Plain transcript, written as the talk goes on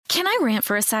Can I rant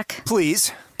for a sec?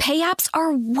 Please. Pay apps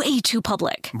are way too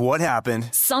public. What happened?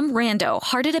 Some rando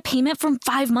hearted a payment from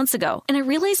 5 months ago, and I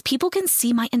realized people can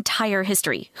see my entire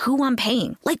history, who I'm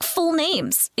paying, like full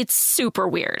names. It's super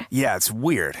weird. Yeah, it's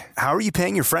weird. How are you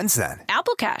paying your friends then?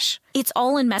 Apple Cash. It's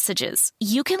all in messages.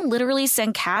 You can literally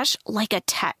send cash like a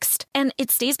text, and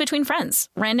it stays between friends.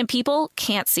 Random people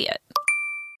can't see it.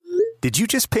 Did you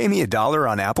just pay me $1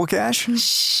 on Apple Cash?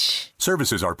 Shh.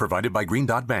 Services are provided by Green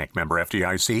Dot Bank. Member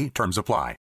FDIC. Terms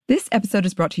apply. This episode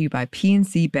is brought to you by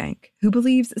PNC Bank, who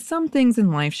believes some things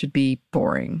in life should be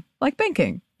boring, like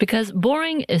banking. Because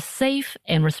boring is safe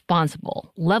and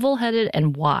responsible, level-headed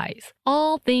and wise.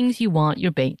 All things you want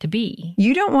your bank to be.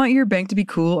 You don't want your bank to be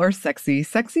cool or sexy.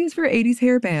 Sexy is for 80s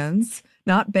hair bands,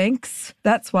 not banks.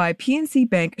 That's why PNC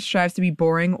Bank strives to be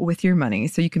boring with your money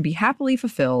so you can be happily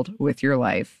fulfilled with your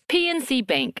life. PNC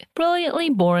Bank,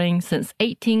 brilliantly boring since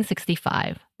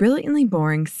 1865. Brilliantly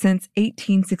Boring Since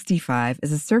 1865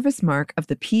 is a service mark of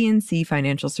the PNC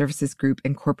Financial Services Group,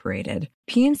 Incorporated.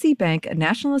 PNC Bank, a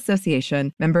National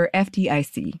Association, member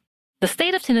FDIC. The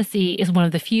state of Tennessee is one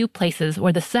of the few places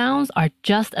where the sounds are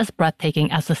just as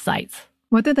breathtaking as the sights.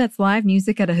 Whether that's live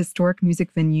music at a historic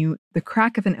music venue, the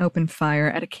crack of an open fire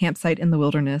at a campsite in the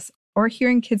wilderness, or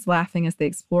hearing kids laughing as they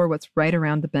explore what's right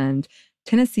around the bend,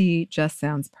 Tennessee just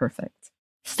sounds perfect.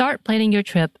 Start planning your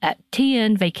trip at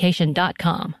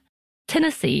tnvacation.com.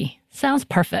 Tennessee sounds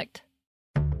perfect.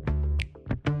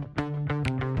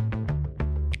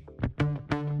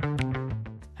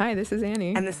 Hi, this is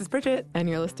Annie. And this is Bridget. And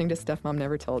you're listening to Stuff Mom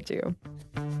Never Told You.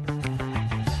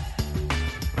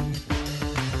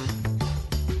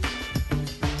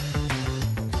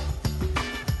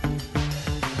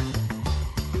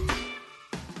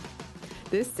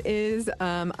 This is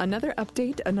another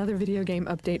update, another video game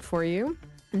update for you.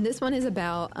 And this one is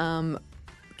about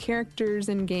characters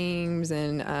in games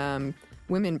and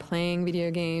women playing video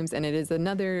games. And it is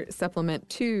another supplement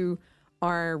to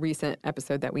our recent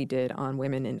episode that we did on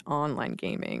women in online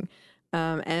gaming.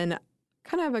 And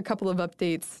kind of a couple of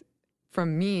updates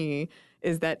from me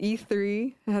is that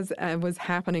E3 was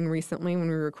happening recently when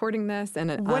we were recording this.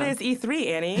 And what is E3,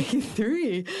 Annie?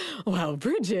 E3? Wow,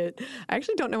 Bridget. I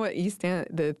actually don't know what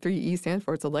the 3E stands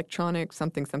for. It's electronic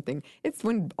something something. It's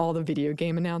when all the video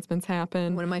game announcements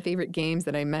happen. One of my favorite games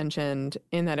that I mentioned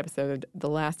in that episode, The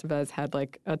Last of Us, had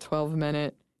like a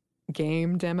 12-minute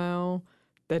game demo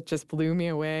that just blew me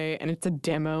away. And it's a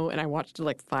demo, and I watched it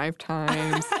like 5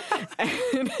 times.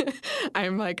 And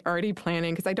I'm like already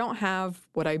planning, because I don't have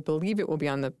what I believe it will be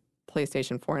on the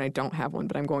PlayStation 4, and I don't have one,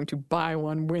 but I'm going to buy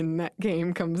one when that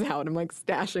game comes out. I'm like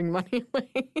stashing money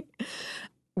away.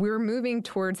 We're moving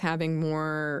towards having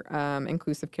more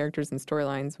inclusive characters and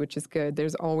storylines, which is good.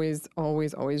 There's always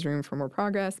room for more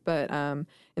progress. But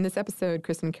in this episode,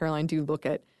 Kristen and Caroline do look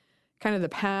at kind of the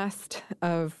past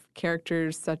of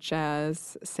characters such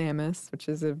as Samus, which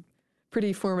is a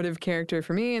pretty formative character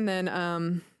for me, and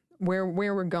then where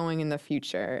we're going in the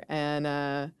future. And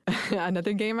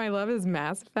another game I love is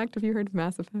Mass Effect. Have you heard of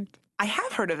Mass Effect? I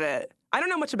have heard of it. I don't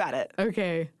know much about it.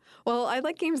 Okay. Well, I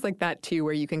like games like that, too,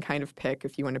 where you can kind of pick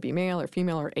if you want to be male or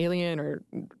female or alien or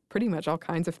pretty much all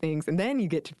kinds of things. And then you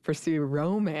get to pursue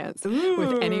romance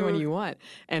with anyone you want.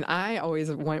 And I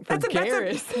always went for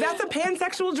Garrus. That's a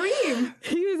pansexual dream.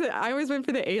 I always went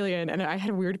for the alien, and I had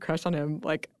a weird crush on him,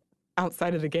 like,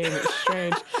 outside of the game. It's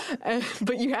strange.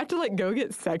 But you have to, like, go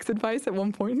get sex advice at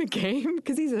one point in the game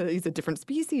because he's a different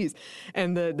species.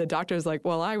 And the doctor's like,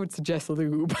 well, I would suggest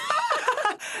lube.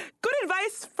 Good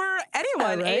advice for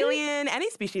anyone, right? Alien, any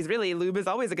species, really. Lube is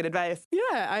always a good advice.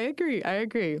 Yeah, I agree.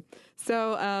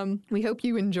 So we hope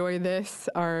you enjoy this,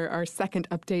 our second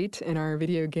update in our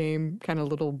video game kind of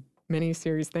little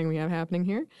mini-series thing we have happening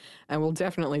here. And we'll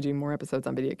definitely do more episodes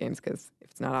on video games because if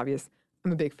it's not obvious,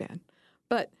 I'm a big fan.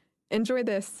 But enjoy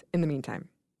this in the meantime.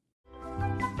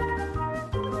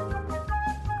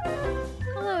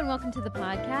 Hello and welcome to the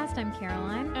podcast. I'm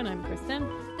Caroline. And I'm Kristen.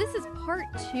 This is part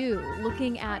 2,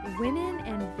 looking at women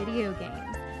and video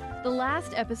games. The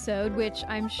last episode, which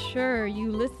I'm sure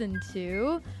you listened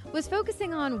to, was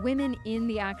focusing on women in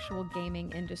the actual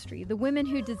gaming industry. The women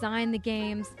who design the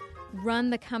games, run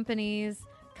the companies,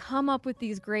 come up with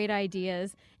these great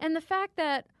ideas, and the fact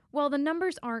that, while the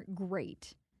numbers aren't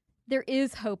great, there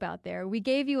is hope out there. We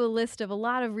gave you a list of a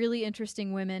lot of really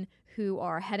interesting women who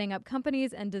are heading up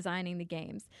companies and designing the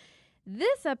games.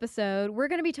 This episode, we're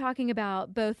going to be talking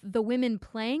about both the women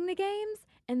playing the games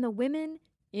and the women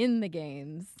in the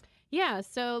games. Yeah,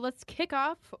 so let's kick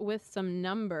off with some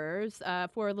numbers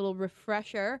for a little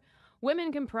refresher.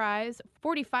 Women comprise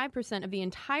 45% of the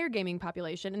entire gaming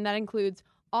population, and that includes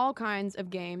all kinds of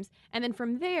games. And then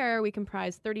from there, we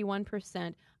comprise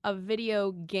 31% of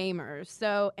video gamers.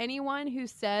 So anyone who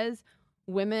says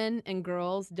women and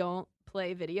girls don't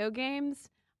play video games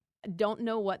don't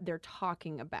know what they're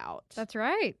talking about. That's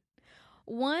right.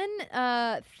 One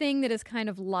thing that is kind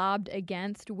of lobbed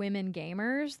against women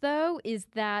gamers, though, is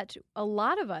that a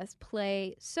lot of us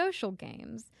play social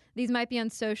games. These might be on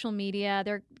social media.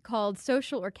 They're called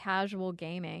social or casual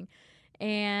gaming.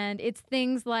 And it's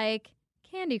things like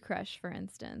Candy Crush, for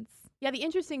instance. Yeah, the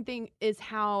interesting thing is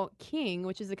how King,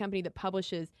 which is the company that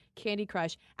publishes Candy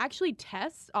Crush, actually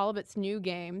tests all of its new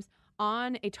games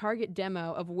on a target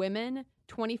demo of women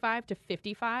 25 to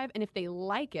 55. And if they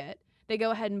like it, they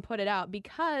go ahead and put it out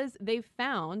because they've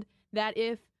found that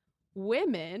if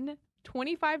women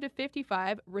 25 to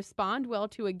 55 respond well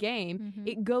to a game,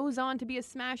 it goes on to be a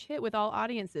smash hit with all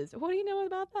audiences. What do you know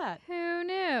about that? Who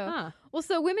knew? Well,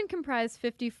 so women comprise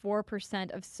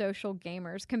 54% of social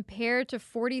gamers compared to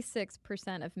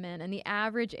 46% of men, and the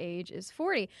average age is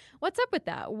 40. What's up with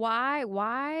that?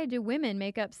 Why do women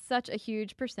make up such a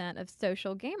huge percent of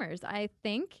social gamers? I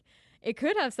think it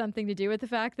could have something to do with the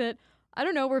fact that, I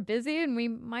don't know, we're busy and we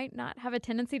might not have a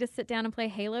tendency to sit down and play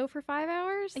Halo for 5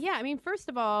 hours. Yeah, I mean, first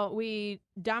of all, we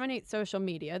dominate social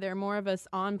media. There are more of us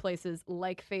on places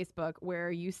like Facebook where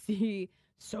you see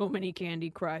so many Candy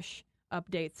Crush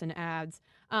updates and ads.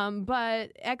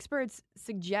 But experts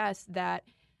suggest that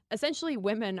essentially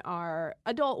women are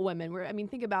adult women.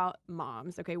 Think about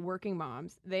moms, okay, working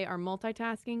moms. They are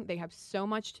multitasking. They have so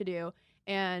much to do.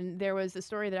 And there was a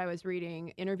story that I was reading,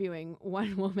 interviewing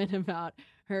one woman about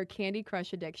her Candy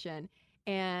Crush addiction.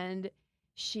 And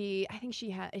she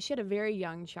had a very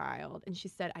young child. And she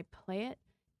said, I play it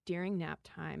during nap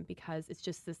time because it's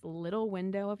just this little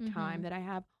window of time that I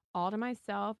have all to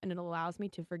myself. And it allows me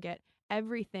to forget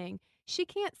everything. She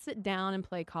can't sit down and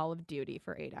play Call of Duty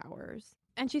for 8 hours.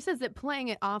 And she says that playing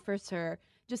it offers her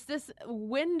just this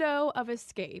window of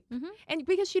escape. And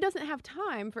because she doesn't have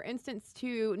time, for instance,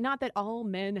 not that all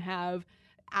men have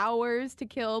hours to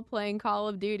kill playing Call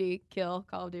of Duty, Call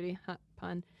of Duty,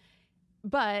 pun,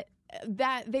 but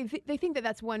that they think that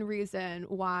that's one reason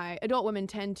why adult women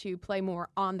tend to play more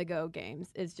on-the-go games,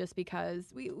 is just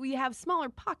because we have smaller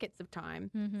pockets of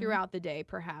time throughout the day,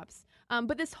 perhaps.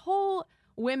 But this whole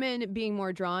women being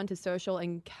more drawn to social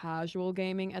and casual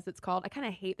gaming, as it's called. I kind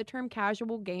of hate the term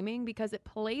casual gaming because it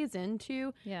plays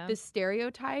into this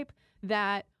stereotype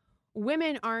that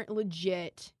women aren't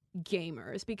legit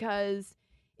gamers. Because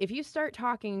if you start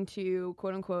talking to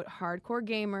quote unquote hardcore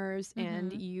gamers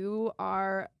and you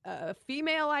are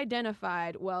female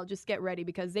identified, well, just get ready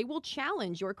because they will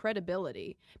challenge your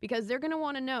credibility, because they're going to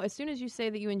want to know, as soon as you say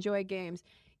that you enjoy games,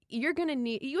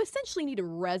 you essentially need a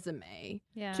resume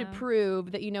to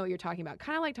prove that you know what you're talking about.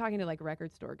 Kind of like talking to like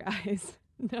record store guys.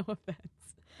 No offense.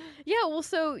 Yeah, well,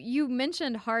 so you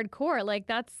mentioned hardcore. Like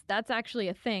that's actually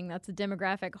a thing. That's a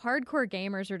demographic. Hardcore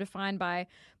gamers are defined by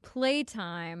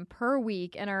playtime per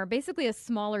week and are basically a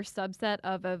smaller subset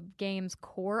of a game's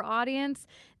core audience.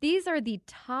 These are the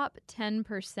top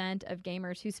 10% of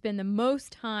gamers who spend the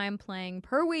most time playing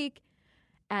per week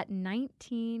at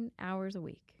 19 hours a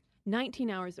week. 19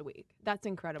 hours a week. That's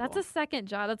incredible. That's a second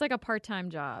job. That's like a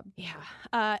part-time job.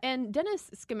 Yeah. And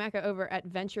Dennis Skameka over at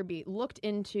VentureBeat looked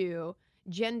into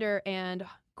gender and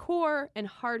core and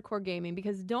hardcore gaming,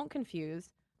 because don't confuse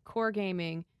core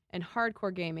gaming and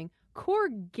hardcore gaming. Core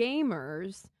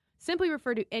gamers simply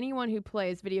refer to anyone who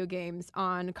plays video games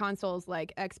on consoles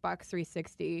like Xbox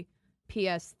 360,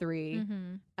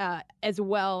 PS3, as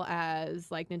well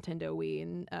as like Nintendo Wii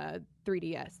and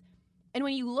 3DS. And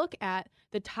when you look at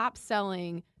the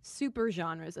top-selling super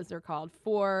genres, as they're called,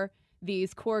 for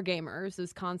these core gamers,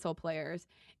 those console players,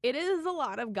 it is a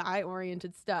lot of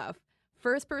guy-oriented stuff.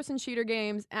 First-person shooter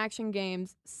games, action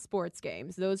games, sports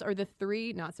games. Those are the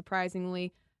three, not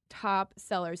surprisingly, top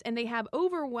sellers. And they have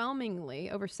overwhelmingly,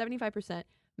 over 75%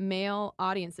 male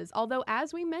audiences. Although,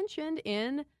 as we mentioned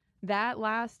in that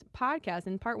last podcast,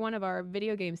 in part one of our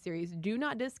video game series, do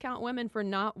not discount women for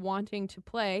not wanting to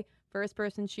play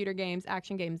first-person shooter games,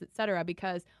 action games, etc.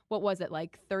 Because what was it,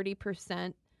 like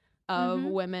 30% of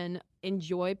women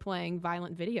enjoy playing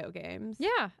violent video games?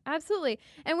 Yeah, absolutely.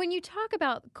 And when you talk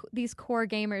about these core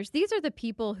gamers, these are the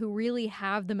people who really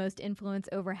have the most influence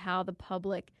over how the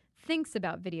public thinks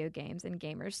about video games and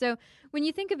gamers. So when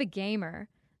you think of a gamer,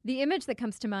 the image that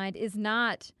comes to mind is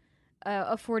not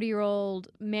a 40-year-old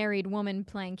married woman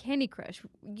playing Candy Crush.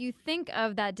 You think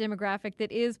of that demographic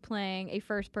that is playing a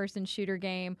first-person shooter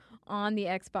game on the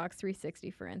Xbox 360,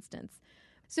 for instance.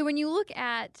 So when you look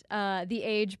at the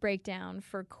age breakdown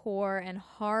for core and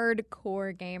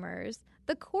hardcore gamers,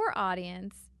 The core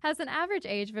audience has an average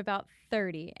age of about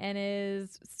 30 and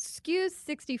skews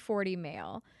 60-40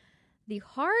 male. The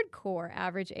hardcore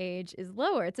average age is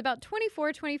lower. It's about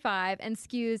 24, 25 and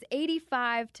skews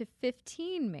 85 to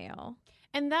 15 male.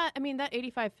 And that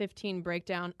 85-15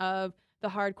 breakdown of the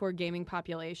hardcore gaming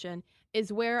population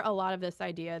is where a lot of this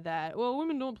idea that, well,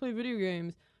 women don't play video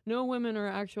games, no women are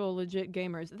actual legit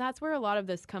gamers, that's where a lot of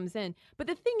this comes in. But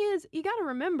the thing is, you got to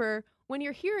remember, when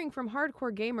you're hearing from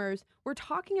hardcore gamers, we're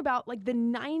talking about like the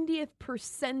 90th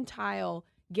percentile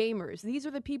gamers. These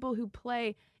are the people who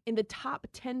play in the top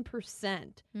 10%.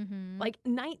 Mm-hmm. Like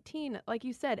 19, like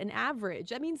you said, an average.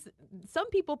 That means some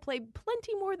people play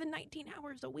plenty more than 19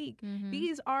 hours a week.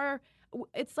 Mm-hmm.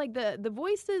 It's like the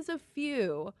voices of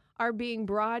few are being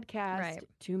broadcast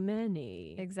to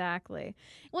many. Exactly.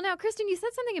 Well, now, Kristen, you said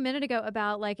something a minute ago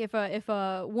about like if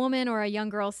a woman or a young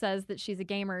girl says that she's a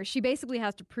gamer, she basically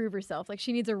has to prove herself. Like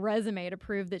she needs a resume to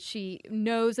prove that she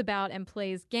knows about and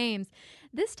plays games.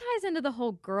 This ties into the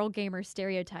whole girl gamer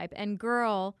stereotype, and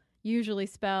girl usually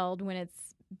spelled, when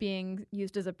it's being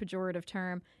used as a pejorative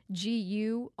term,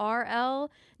 GURL,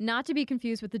 not to be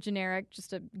confused with the generic,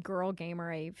 just a girl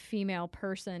gamer, a female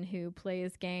person who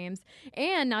plays games,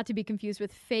 and not to be confused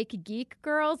with fake geek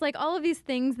girls, like all of these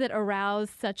things that arouse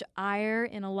such ire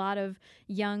in a lot of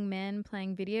young men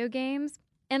playing video games.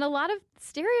 And a lot of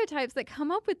stereotypes that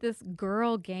come up with this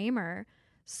girl gamer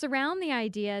surround the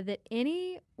idea that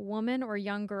any woman or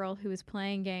young girl who is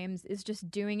playing games is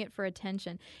just doing it for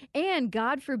attention. And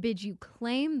God forbid you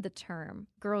claim the term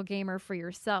girl gamer for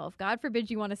yourself. God forbid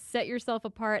you want to set yourself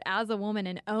apart as a woman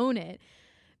and own it.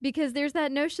 Because there's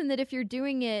that notion that if you're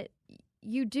doing it,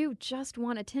 you do just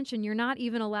want attention. You're not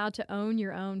even allowed to own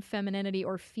your own femininity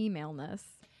or femaleness.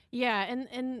 Yeah,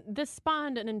 and this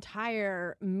spawned an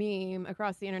entire meme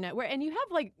across the internet and you have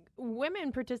like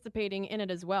women participating in it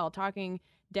as well, talking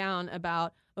down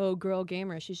about, oh, girl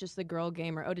gamer, she's just a girl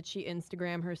gamer. Oh, did she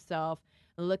Instagram herself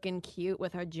looking cute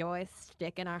with her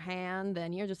joystick in her hand?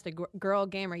 Then you're just a girl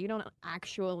gamer. You don't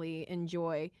actually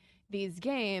enjoy these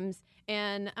games.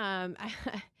 And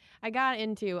I got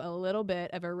into a little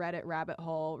bit of a Reddit rabbit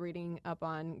hole reading up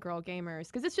on girl gamers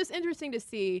because it's just interesting to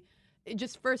see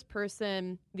just first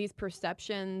person, these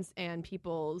perceptions and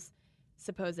people's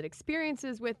supposed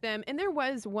experiences with them. And there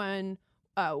was one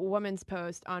woman's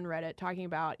post on Reddit talking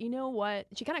about, you know what?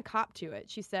 She kind of copped to it.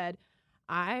 She said,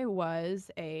 I was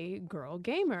a girl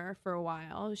gamer for a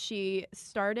while. She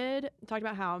talked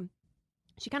about how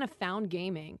she kind of found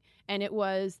gaming, and it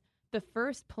was the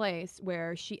first place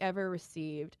where she ever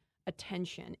received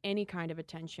attention, any kind of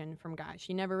attention from guys.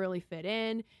 She never really fit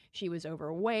in. She was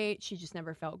overweight. She just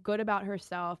never felt good about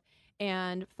herself.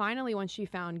 And finally, when she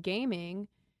found gaming,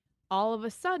 all of a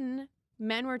sudden,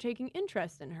 men were taking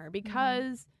interest in her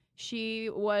because she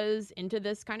was into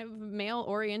this kind of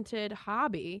male-oriented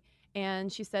hobby.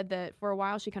 And she said that for a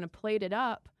while, she kind of played it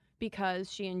up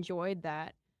because she enjoyed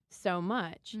that so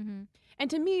much. Mm-hmm. And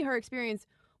to me, her experience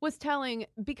was telling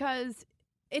because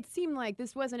it seemed like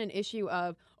this wasn't an issue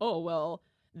of, oh, well,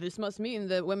 this must mean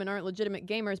that women aren't legitimate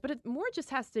gamers, but it more just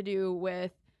has to do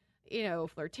with, you know,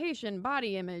 flirtation,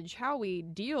 body image, how we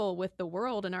deal with the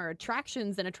world and our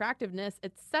attractions and attractiveness,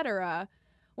 etc.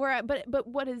 But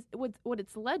what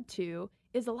it's led to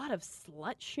is a lot of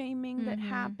slut shaming that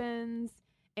happens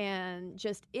and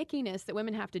just ickiness that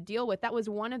women have to deal with. That was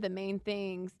one of the main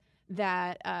things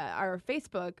that our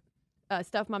Facebook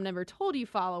Stuff Mom Never Told You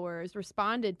followers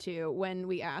responded to when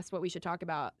we asked what we should talk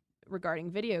about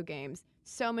regarding video games.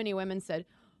 So many women said,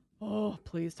 oh,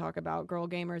 please talk about girl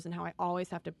gamers and how I always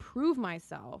have to prove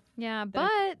myself. Yeah,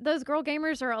 but those girl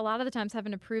gamers are a lot of the times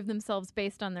having to prove themselves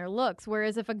based on their looks.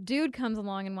 Whereas if a dude comes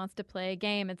along and wants to play a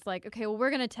game, it's like, okay, well,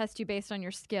 we're going to test you based on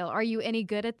your skill. Are you any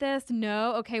good at this?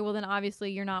 No? Okay, well, then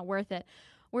obviously you're not worth it.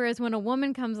 Whereas when a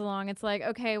woman comes along, it's like,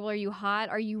 okay, well, are you hot?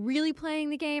 Are you really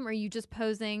playing the game? Or are you just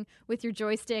posing with your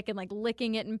joystick and like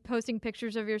licking it and posting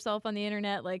pictures of yourself on the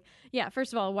internet? Like, yeah,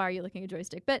 first of all, why are you licking a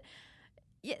joystick? But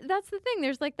yeah, that's the thing.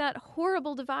 There's like that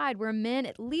horrible divide where men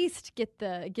at least get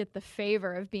the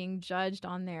favor of being judged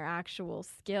on their actual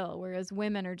skill, whereas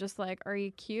women are just like, are you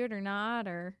cute or not?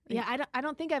 Or yeah, I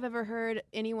don't think I've ever heard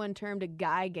anyone termed a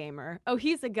guy gamer. Oh,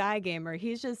 he's a guy gamer.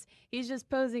 He's just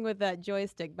posing with that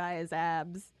joystick by his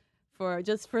abs.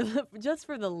 Just for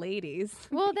the ladies.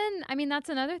 Well, then, I mean, that's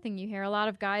another thing you hear. A lot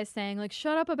of guys saying, like,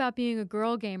 shut up about being a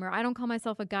girl gamer. I don't call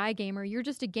myself a guy gamer. You're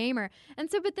just a gamer. And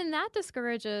so, but then that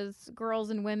discourages girls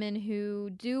and women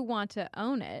who do want to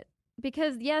own it.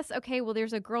 Because, yes, okay, well,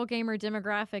 there's a girl gamer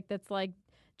demographic that's, like,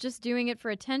 just doing it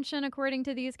for attention, according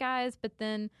to these guys. But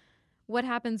then what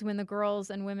happens when the girls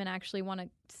and women actually want to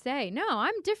say, no,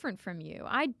 I'm different from you.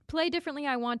 I play differently.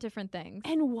 I want different things.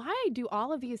 And why do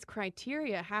all of these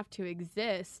criteria have to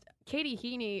exist? Katie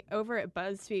Heaney over at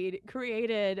BuzzFeed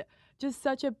created just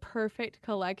such a perfect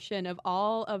collection of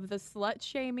all of the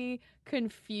slut-shamey,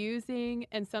 confusing,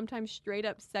 and sometimes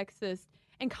straight-up sexist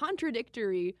and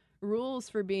contradictory rules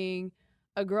for being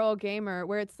a girl gamer,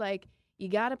 where it's like, you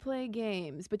got to play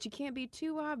games, but you can't be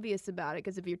too obvious about it,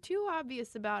 because if you're too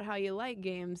obvious about how you like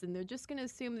games, then they're just going to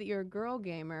assume that you're a girl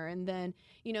gamer. And then,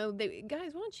 you know,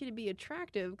 guys want you to be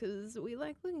attractive because we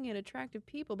like looking at attractive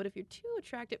people, but if you're too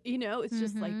attractive, you know, it's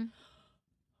just like,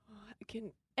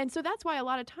 and so that's why a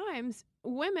lot of times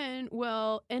women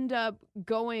will end up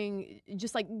going,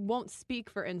 just like won't speak,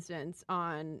 for instance,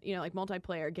 on, you know, like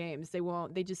multiplayer games.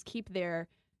 They just keep their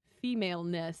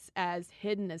femaleness as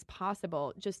hidden as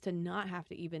possible just to not have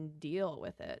to even deal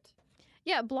with it.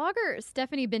 Yeah, blogger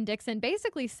Stephanie Ben-Dixon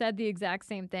basically said the exact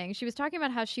same thing. She was talking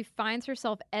about how she finds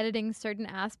herself editing certain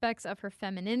aspects of her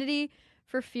femininity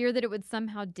for fear that it would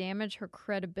somehow damage her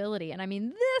credibility. And I mean,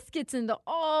 this gets into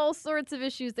all sorts of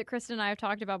issues that Kristen and I have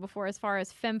talked about before as far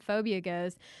as femphobia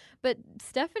goes. But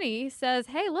Stephanie says,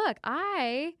 hey, look,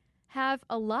 I have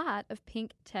a lot of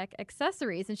pink tech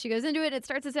accessories. And she goes into it. It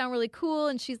starts to sound really cool.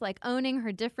 And she's like owning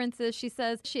her differences. She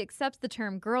says she accepts the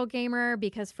term girl gamer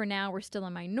because for now we're still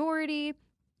a minority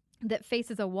that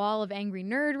faces a wall of angry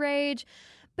nerd rage.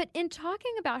 But in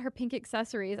talking about her pink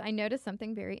accessories, I noticed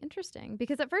something very interesting,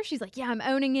 because at first she's like, yeah, I'm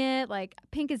owning it. Like,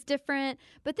 pink is different.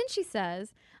 But then she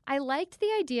says, I liked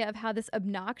the idea of how this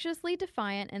obnoxiously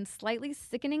defiant and slightly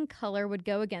sickening color would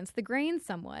go against the grain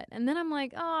somewhat. And then I'm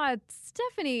like, oh,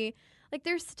 Stephanie, like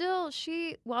there's still,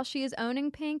 while she is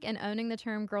owning pink and owning the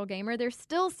term girl gamer, there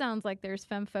still sounds like there's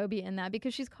femphobia in that,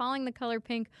 because she's calling the color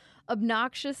pink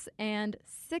obnoxious and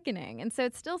sickening. And so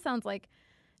it still sounds like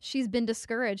she's been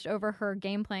discouraged over her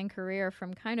game playing career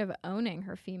from kind of owning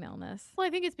her femaleness. Well,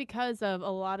 I think it's because of a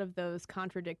lot of those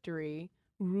contradictory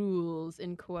rules,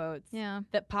 in quotes,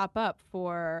 that pop up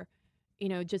for, you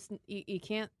know, just you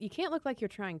can't look like you're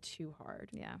trying too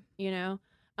hard. Yeah. You know?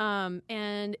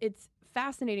 And it's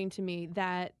fascinating to me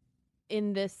that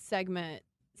in this segment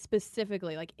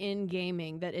specifically, like in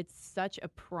gaming, that it's such a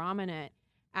prominent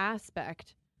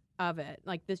aspect of it,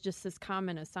 like this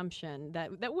common assumption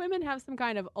that women have some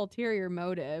kind of ulterior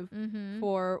motive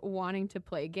for wanting to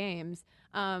play games.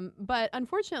 But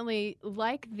unfortunately,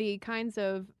 like the kinds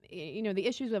of, you know, the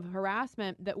issues of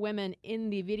harassment that women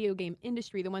in the video game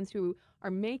industry, the ones who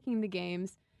are making the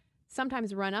games,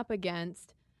 sometimes run up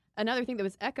against, another thing that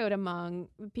was echoed among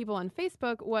people on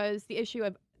Facebook was the issue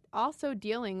of also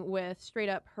dealing with straight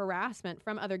up harassment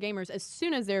from other gamers. As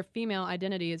soon as their female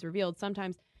identity is revealed,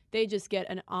 sometimes they just get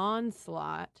an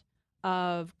onslaught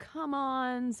of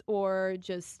come-ons or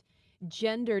just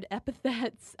gendered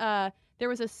epithets. There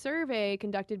was a survey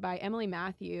conducted by Emily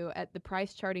Matthew at the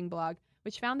Price Charting blog,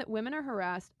 which found that women are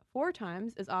harassed 4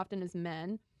 times as often as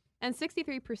men, and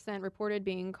 63% reported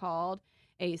being called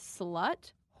a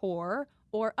slut, whore,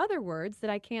 or other words that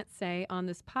I can't say on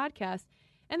this podcast.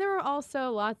 And there were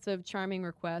also lots of charming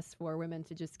requests for women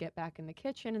to just get back in the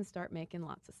kitchen and start making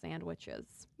lots of sandwiches.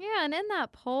 Yeah, and in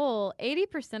that poll,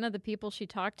 80% of the people she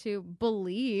talked to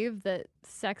believe that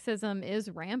sexism is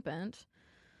rampant.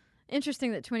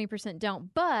 Interesting that 20%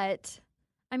 don't, but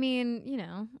I mean, you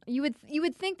know, you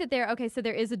would think that so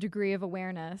there is a degree of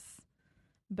awareness,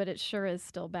 but it sure is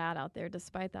still bad out there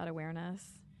despite that awareness.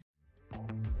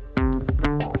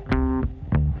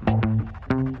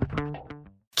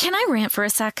 Can I rant for a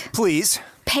sec? Please.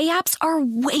 Pay apps are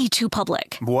way too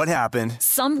public. What happened?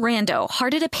 Some rando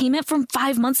hearted a payment from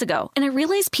 5 months ago, and I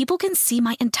realized people can see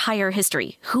my entire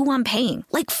history, who I'm paying,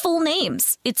 like full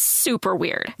names. It's super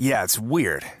weird. Yeah, it's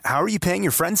weird. How are you paying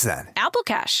your friends then? Apple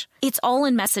Cash. It's all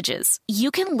in messages. You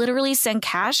can literally send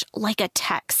cash like a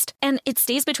text, and it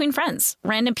stays between friends.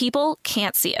 Random people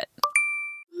can't see it.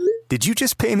 Did you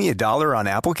just pay me $1 on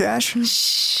Apple Cash?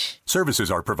 Shh. Services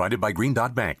are provided by Green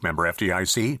Dot Bank. Member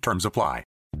FDIC. Terms apply.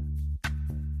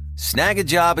 Snag a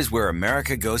Job is where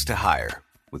America goes to hire,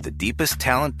 with the deepest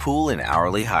talent pool in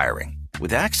hourly hiring.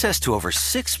 With access to over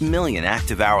 6 million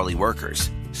active hourly workers,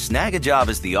 Snag a Job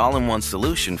is the all-in-one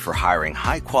solution for hiring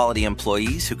high-quality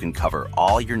employees who can cover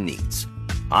all your needs.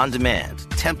 On demand,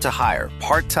 temp to hire,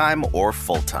 part-time or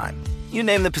full-time. You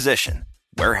name the position.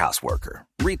 Warehouse worker,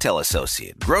 retail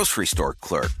associate, grocery store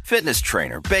clerk, fitness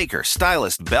trainer, baker,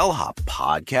 stylist, bellhop,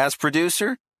 podcast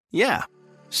producer. Yeah,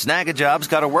 Snag a Job's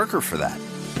got a worker for that.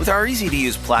 With our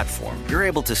easy-to-use platform, you're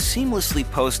able to seamlessly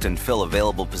post and fill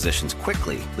available positions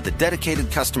quickly with a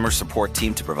dedicated customer support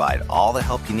team to provide all the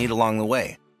help you need along the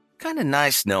way. Kind of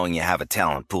nice knowing you have a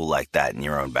talent pool like that in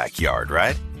your own backyard,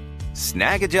 right?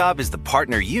 Snagajob is the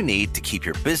partner you need to keep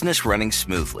your business running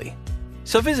smoothly.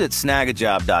 So visit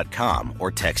snagajob.com or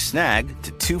text snag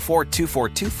to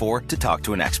 242424 to talk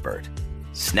to an expert.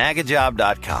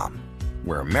 Snagajob.com,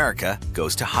 where America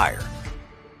goes to hire.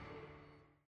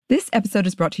 This episode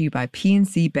is brought to you by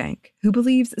PNC Bank, who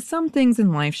believes some things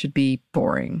in life should be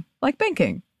boring, like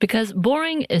banking. Because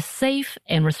boring is safe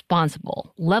and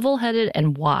responsible, level-headed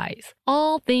and wise.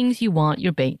 All things you want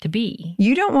your bank to be.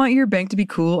 You don't want your bank to be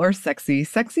cool or sexy.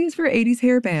 Sexy is for 80s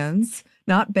hair bands,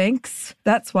 not banks.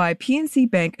 That's why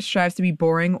PNC Bank strives to be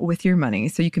boring with your money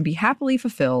so you can be happily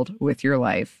fulfilled with your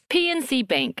life. PNC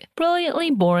Bank,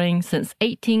 brilliantly boring since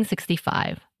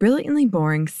 1865. Brilliantly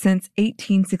Boring Since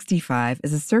 1865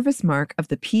 is a service mark of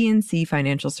the PNC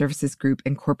Financial Services Group,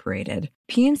 Incorporated.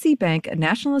 PNC Bank, a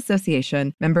National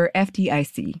Association, member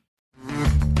FDIC.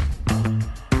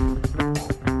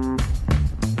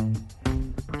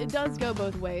 It does go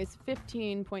both ways.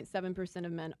 15.7%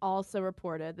 of men also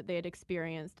reported that they had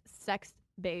experienced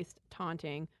sex-based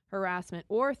taunting, harassment,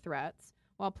 or threats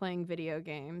while playing video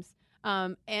games.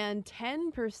 And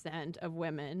 10% of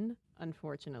women,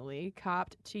 unfortunately,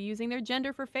 copped to using their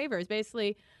gender for favors,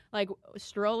 basically like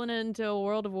strolling into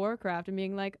World of Warcraft and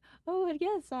being like, oh,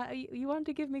 yes, you want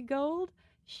to give me gold?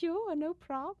 Sure, no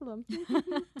problem.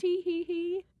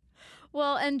 Tee-hee-hee.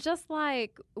 Well, and just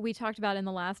like we talked about in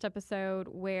the last episode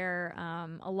where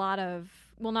a lot of,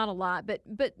 well, not a lot,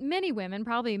 but many women,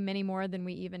 probably many more than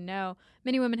we even know,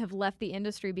 many women have left the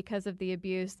industry because of the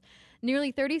abuse.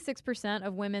 Nearly 36%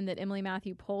 of women that Emily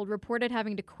Matthew polled reported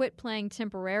having to quit playing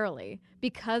temporarily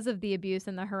because of the abuse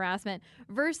and the harassment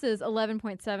versus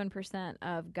 11.7%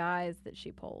 of guys that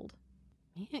she polled.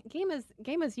 Man,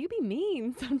 gamers, you be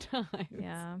mean sometimes.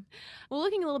 Yeah. Well,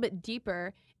 looking a little bit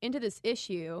deeper into this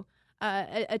issue,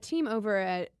 a team over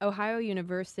at Ohio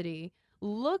University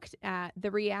looked at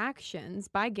the reactions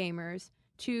by gamers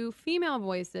to female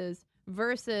voices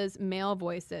versus male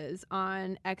voices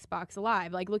on Xbox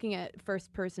Live, like looking at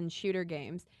first-person shooter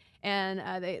games.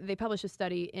 And they published a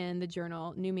study in the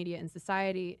journal New Media and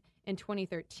Society in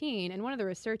 2013, and one of the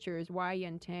researchers,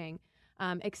 Y-Yen Tang,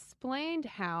 explained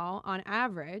how, on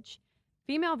average,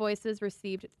 female voices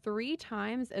received 3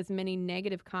 times as many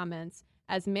negative comments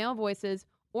as male voices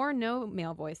or no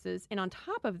male voices. And on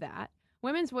top of that,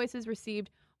 women's voices received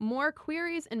more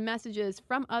queries and messages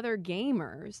from other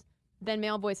gamers than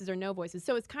male voices or no voices.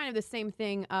 So it's kind of the same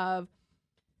thing of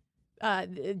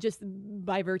just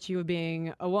by virtue of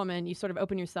being a woman, you sort of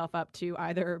open yourself up to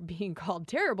either being called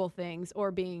terrible things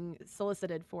or being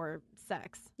solicited for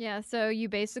sex. Yeah, so you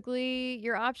basically,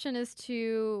 your option is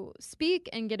to speak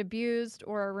and get abused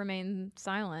or remain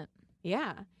silent.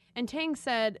 Yeah. And Tang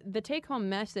said the take-home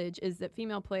message is that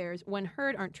female players, when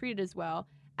heard, aren't treated as well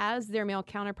as their male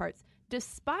counterparts,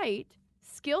 despite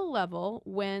skill level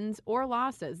wins or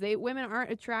losses. Women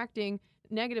aren't attracting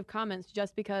negative comments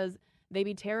just because they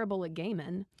be terrible at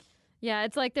gaming. Yeah,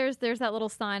 it's like there's that little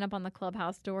sign up on the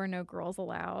clubhouse door, no girls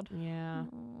allowed. Yeah.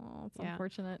 Oh, it's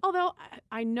unfortunate. Although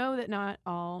I know that not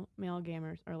all male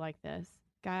gamers are like this.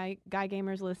 Guy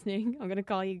gamers listening, I'm going to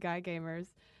call you guy gamers.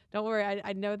 Don't worry,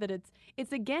 I know that it's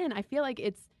again, I feel like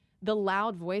it's the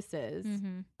loud voices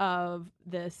of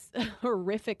this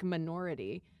horrific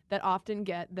minority that often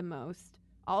get the most,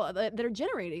 that are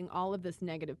generating all of this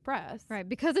negative press. Right,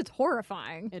 because it's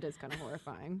horrifying. It is kind of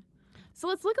horrifying. So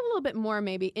let's look a little bit more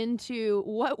maybe into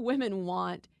what women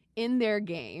want in their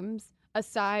games,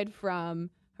 aside from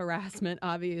harassment,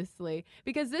 obviously,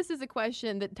 because this is a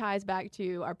question that ties back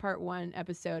to our part 1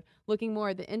 episode, looking more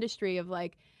at the industry of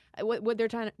like what they're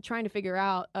trying to figure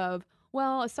out of,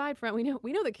 well, aside from, we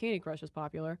know that Candy Crush is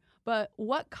popular, but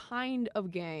what kind of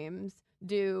games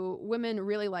do women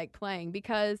really like playing?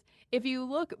 Because if you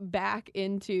look back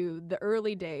into the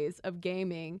early days of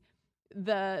gaming,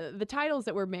 the titles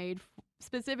that were made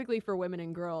specifically for women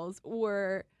and girls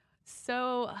were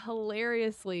so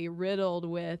hilariously riddled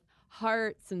with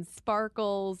hearts and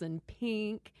sparkles and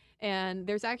pink. And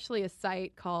there's actually a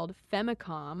site called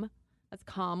Femicom, that's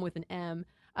com with an M,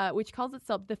 which calls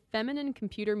itself the Feminine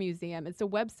Computer Museum. It's a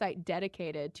website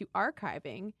dedicated to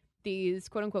archiving these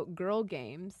quote-unquote girl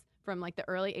games from like the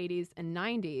early 80s and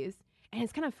 90s. And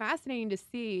it's kind of fascinating to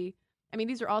see. I mean,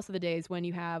 these are also the days when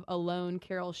you have a lone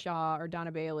Carol Shaw or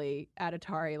Donna Bailey at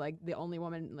Atari, like the only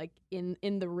woman like in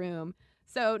the room.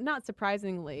 So not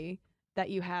surprisingly that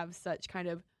you have such kind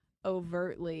of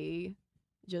overtly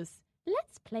just,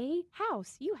 let's play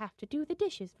house. You have to do the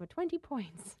dishes for 20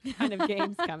 points kind of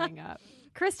games coming up.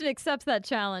 Kristen accepts that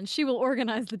challenge. She will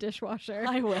organize the dishwasher.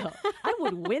 I will. I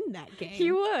would win that game.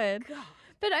 You would. God.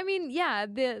 But I mean, yeah,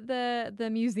 the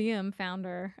museum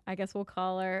founder, I guess we'll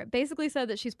call her, basically said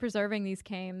that she's preserving these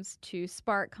games to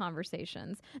spark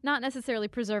conversations, not necessarily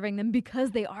preserving them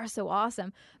because they are so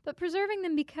awesome, but preserving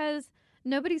them because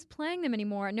nobody's playing them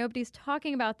anymore. Nobody's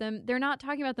talking about them. They're not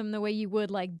talking about them the way you would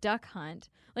like Duck Hunt.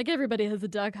 Like everybody has a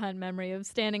Duck Hunt memory of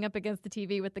standing up against the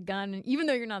TV with the gun, even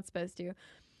though you're not supposed to.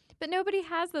 But nobody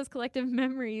has those collective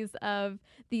memories of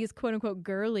these quote-unquote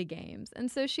girly games. And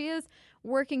so she is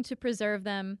working to preserve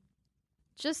them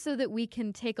just so that we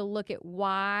can take a look at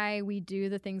why we do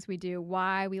the things we do,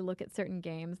 why we look at certain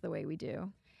games the way we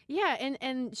do. Yeah,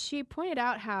 and she pointed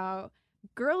out how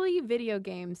girly video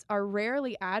games are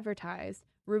rarely advertised,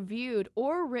 reviewed,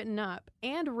 or written up,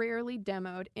 and rarely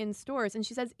demoed in stores. And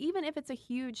she says even if it's a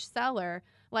huge seller,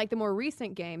 like the more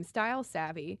recent game, Style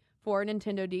Savvy, for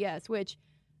Nintendo DS, which,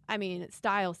 I mean,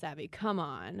 Style Savvy, come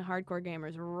on. Hardcore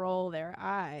gamers roll their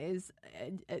eyes.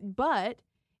 But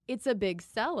it's a big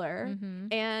seller. Mm-hmm.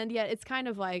 And yet it's kind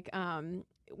of like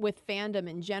with fandom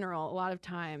in general, a lot of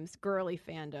times girly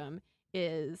fandom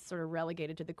is sort of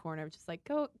relegated to the corner of just like,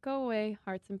 go away,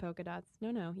 hearts and polka dots.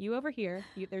 No, you over here.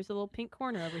 There's a little pink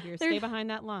corner over here. Stay behind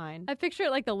that line. I picture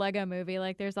it like the Lego movie.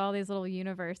 Like there's all these little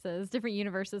universes, different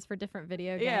universes for different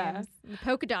video games. Yeah. The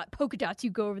polka dots, you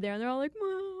go over there and they're all like,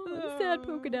 "Mom, sad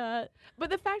polka dot." But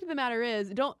the fact of the matter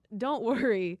is, don't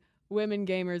worry, women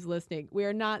gamers listening. We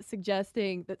are not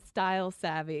suggesting that Style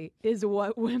Savvy is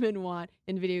what women want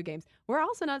in video games. We're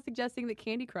also not suggesting that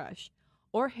Candy Crush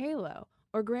or Halo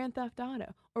or Grand Theft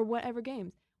Auto or whatever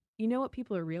games. You know what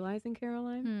people are realizing,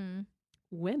 Caroline?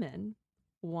 Women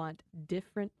want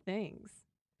different things.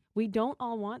 We don't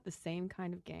all want the same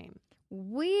kind of game.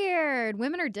 Weird.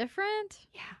 Women are different?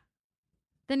 Yeah.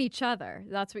 Than each other.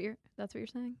 That's what you're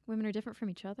saying? Women are different from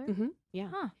each other? Mm-hmm. Yeah.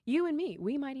 Huh. You and me,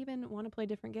 we might even want to play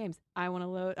different games. I want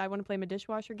to play my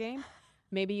dishwasher game.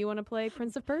 Maybe you want to play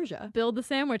Prince of Persia. Build the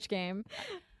sandwich game.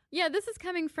 Yeah, this is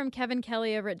coming from Kevin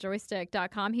Kelly over at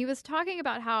joystick.com. He was talking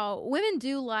about how women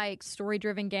do like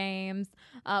story-driven games.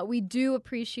 We do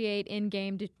appreciate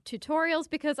in-game tutorials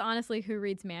because, honestly, who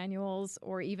reads manuals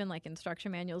or even like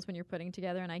instruction manuals when you're putting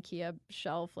together an IKEA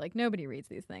shelf? Like, nobody reads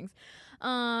these things.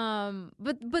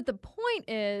 But the point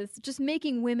is just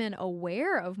making women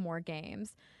aware of more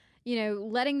games. You know,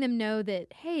 letting them know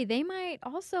that, hey, they might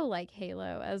also like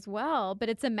Halo as well, but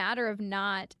it's a matter of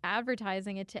not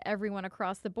advertising it to everyone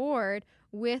across the board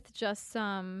with just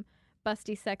some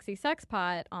busty, sexy sex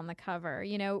pot on the cover.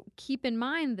 You know, keep in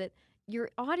mind that your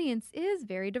audience is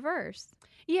very diverse.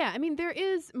 Yeah, I mean, there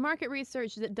is market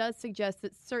research that does suggest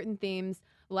that certain themes,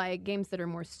 like games that are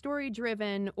more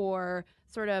story-driven or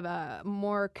sort of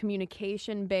more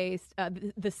communication-based,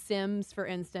 The Sims, for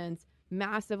instance,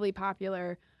 massively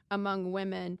popular among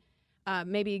women.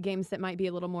 Maybe games that might be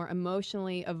a little more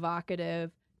emotionally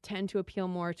evocative tend to appeal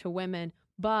more to women,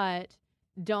 but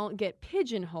don't get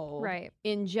pigeonholed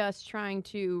in just trying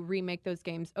to remake those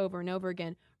games over and over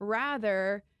again.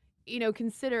 Rather, you know,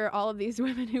 consider all of these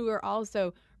women who are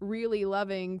also really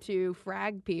loving to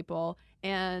frag people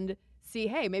and see,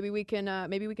 hey, maybe we can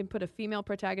put a female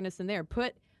protagonist in there.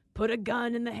 Put a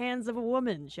gun in the hands of a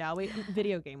woman, shall we?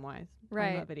 Video game wise.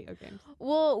 Right. About video games.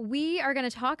 Well, we are going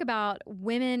to talk about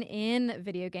women in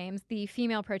video games, the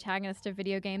female protagonist of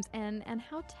video games, and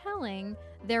how telling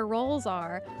their roles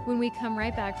are when we come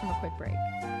right back from a quick break.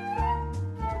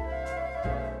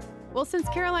 Well, since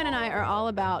Caroline and I are all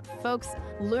about folks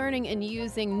learning and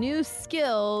using new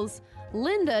skills,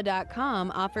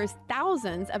 Lynda.com offers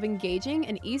thousands of engaging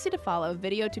and easy-to-follow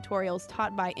video tutorials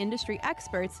taught by industry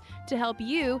experts to help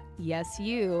you, yes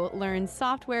you, learn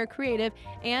software, creative,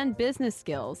 and business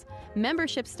skills.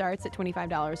 Membership starts at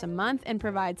 $25 a month and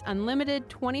provides unlimited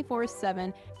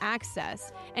 24/7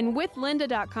 access. And with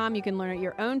Lynda.com, you can learn at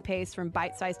your own pace from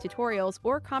bite-sized tutorials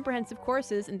or comprehensive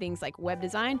courses in things like web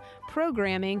design,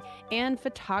 programming, and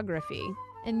photography.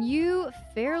 And you,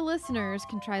 fair listeners,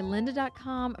 can try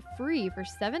Lynda.com free for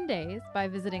 7 days by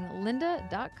visiting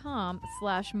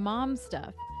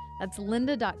Lynda.com/momstuff. That's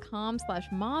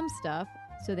Lynda.com/momstuff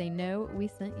so they know we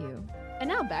sent you. And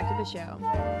now back to the show.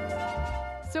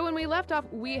 So when we left off,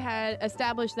 we had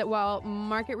established that while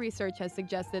market research has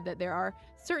suggested that there are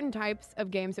certain types of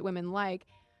games that women like,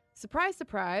 surprise,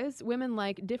 surprise, women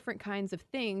like different kinds of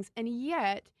things. And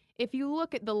yet, if you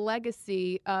look at the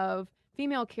legacy of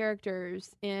female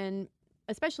characters in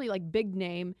especially like big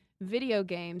name video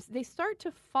games, they start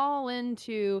to fall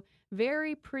into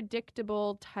very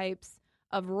predictable types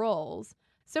of roles.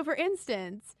 So for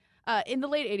instance, in the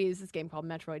late 80s, this game called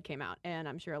Metroid came out, and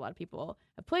I'm sure a lot of people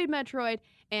have played Metroid,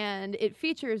 and it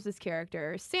features this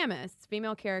character, Samus,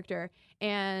 female character,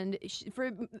 and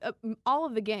for all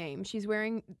of the game, she's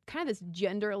wearing kind of this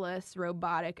genderless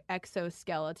robotic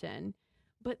exoskeleton.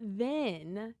 But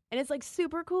then, and it's like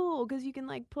super cool because you can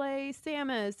like play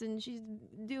Samus and she's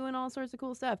doing all sorts of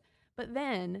cool stuff. But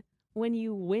then when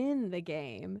you win the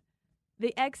game,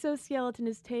 the exoskeleton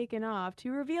is taken off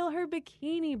to reveal her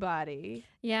bikini body.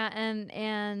 Yeah, and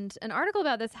an article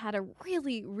about this had a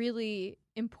really, really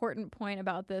important point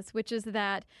about this, which is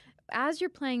that as you're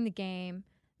playing the game,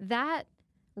 that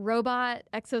robot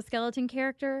exoskeleton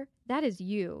character, that is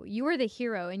you. You are the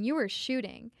hero and you are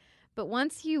shooting. But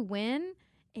once you win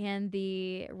and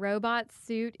the robot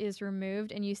suit is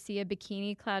removed and you see a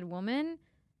bikini-clad woman,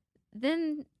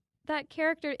 then that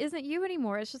character isn't you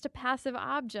anymore. It's just a passive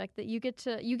object that you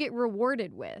get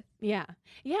rewarded with. Yeah.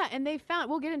 Yeah, and they found,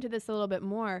 we'll get into this a little bit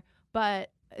more, but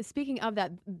speaking of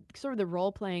that, sort of the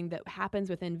role-playing that happens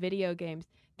within video games,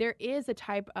 there is a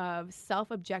type of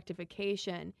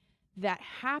self-objectification that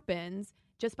happens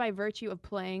just by virtue of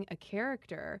playing a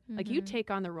character. Mm-hmm. Like you take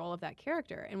on the role of that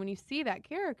character. And when you see that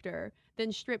character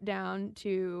then stripped down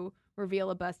to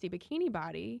reveal a busty bikini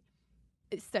body,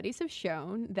 studies have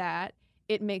shown that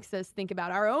it makes us think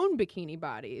about our own bikini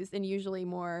bodies in usually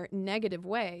more negative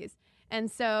ways. And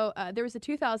so there was a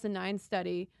 2009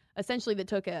 study essentially that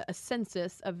took a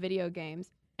census of video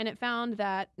games. And it found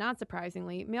that, not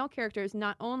surprisingly, male characters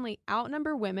not only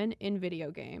outnumber women in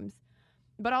video games,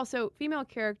 but also female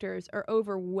characters are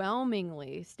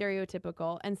overwhelmingly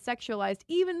stereotypical and sexualized,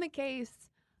 even in the case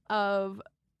of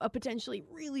a potentially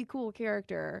really cool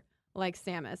character like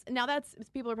Samus. Now that's,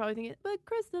 people are probably thinking, but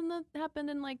Kristen, that happened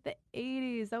in like the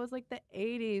 80s. That was like the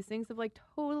 80s. Things have like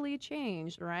totally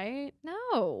changed, right?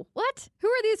 No. What? Who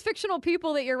are these fictional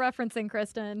people that you're referencing,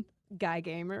 Kristen? Guy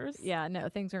gamers. Yeah, no,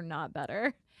 things are not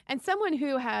better. And someone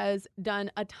who has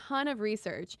done a ton of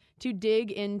research to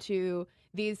dig into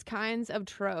these kinds of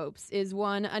tropes is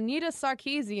one Anita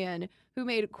Sarkeesian, who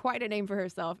made quite a name for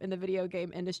herself in the video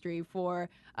game industry for,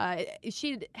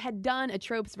 she had done a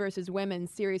Tropes versus Women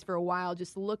series for a while,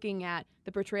 just looking at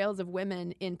the portrayals of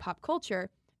women in pop culture.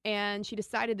 And she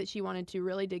decided that she wanted to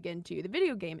really dig into the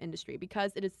video game industry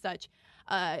because it is such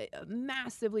a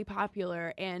massively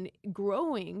popular and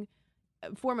growing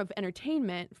form of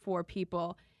entertainment for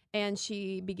people. And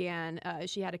she began,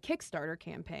 she had a Kickstarter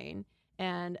campaign.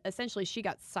 And essentially, she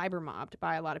got cyber mobbed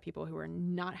by a lot of people who were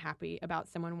not happy about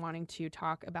someone wanting to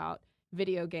talk about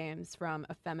video games from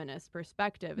a feminist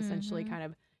perspective, essentially kind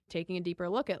of taking a deeper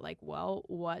look at like, well,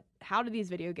 how do these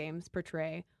video games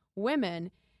portray women?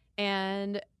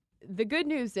 And the good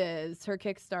news is her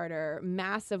Kickstarter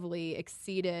massively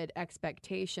exceeded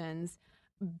expectations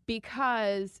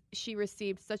because she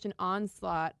received such an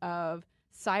onslaught of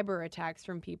cyber attacks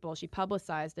from people. She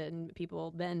publicized it and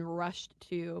people then rushed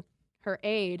to her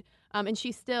aid. And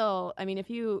she still, I mean, if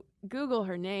you Google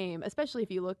her name, especially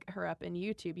if you look her up in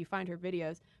YouTube, you find her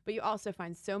videos, but you also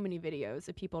find so many videos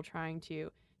of people trying to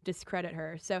discredit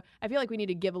her. So I feel like we need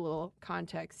to give a little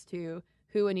context to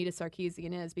who Anita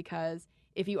Sarkeesian is, because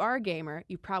if you are a gamer,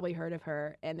 you've probably heard of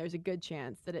her, and there's a good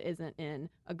chance that it isn't in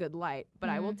a good light. But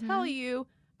I will tell you,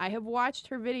 I have watched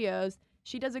her videos.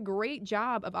 She does a great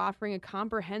job of offering a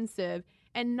comprehensive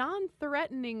and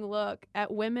non-threatening look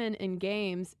at women in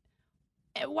games,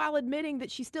 while admitting that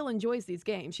she still enjoys these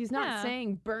games. She's not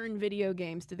saying burn video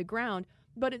games to the ground,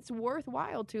 but it's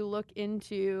worthwhile to look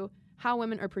into how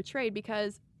women are portrayed,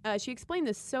 because she explained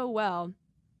this so well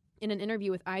in an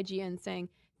interview with IGN, saying,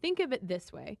 think of it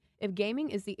this way. If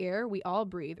gaming is the air we all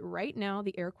breathe, right now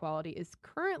the air quality is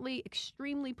currently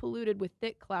extremely polluted with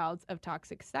thick clouds of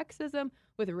toxic sexism,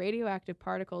 with radioactive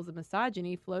particles of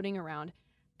misogyny floating around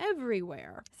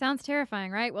everywhere. Sounds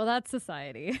terrifying, right? Well, that's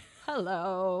society.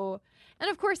 Hello. And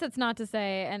of course, that's not to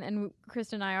say, and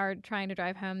Kristen and I are trying to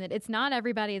drive home, that it's not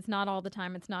everybody, it's not all the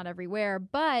time, it's not everywhere,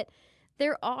 but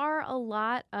there are a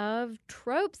lot of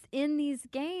tropes in these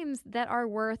games that are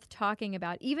worth talking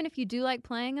about. Even if you do like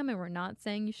playing them, and we're not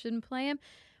saying you shouldn't play them,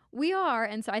 we are,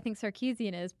 and so I think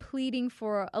Sarkeesian is, pleading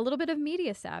for a little bit of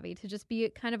media savvy, to just be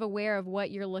kind of aware of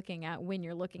what you're looking at when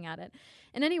you're looking at it.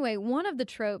 And anyway, one of the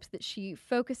tropes that she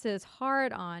focuses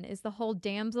hard on is the whole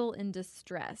damsel in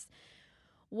distress.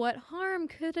 What harm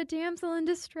could a damsel in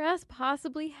distress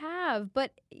possibly have?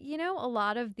 But, you know, a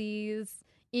lot of these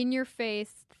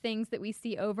in-your-face things that we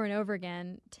see over and over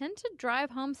again tend to drive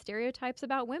home stereotypes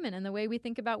about women and the way we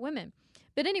think about women.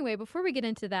 But anyway, before we get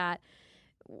into that,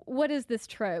 what is this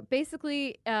trope?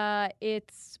 Basically,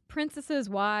 it's princesses,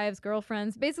 wives,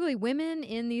 girlfriends, basically women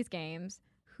in these games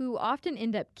who often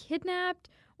end up kidnapped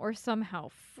or somehow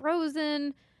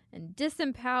frozen and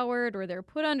disempowered, or they're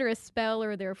put under a spell,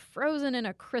 or they're frozen in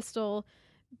a crystal.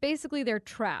 Basically, they're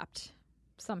trapped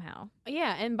somehow.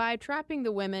 Yeah, and by trapping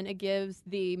the women, it gives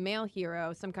the male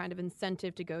hero some kind of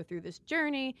incentive to go through this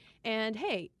journey. And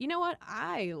hey, you know what?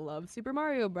 I love Super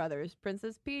Mario Brothers.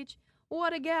 Princess Peach,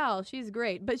 what a gal. She's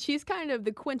great. But she's kind of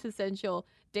the quintessential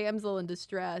damsel in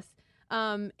distress.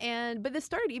 But this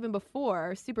started even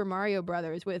before Super Mario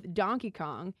Brothers with Donkey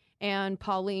Kong and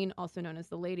Pauline, also known as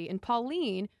the Lady. And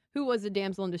Pauline, who was a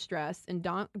damsel in distress in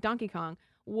Donkey Kong,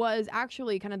 was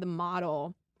actually kind of the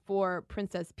model for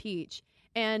Princess Peach.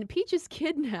 And Peach is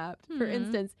kidnapped, for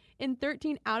instance, in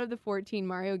 13 out of the 14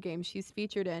 Mario games she's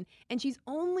featured in. And she's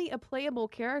only a playable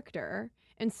character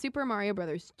in Super Mario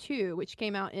Brothers 2, which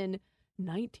came out in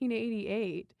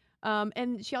 1988.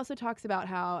 And she also talks about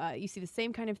how you see the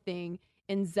same kind of thing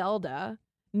in Zelda,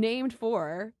 named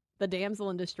for the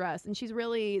damsel in distress. And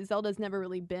Zelda's never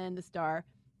really been the star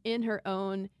in her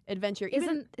own adventure.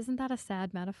 Isn't that a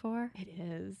sad metaphor? It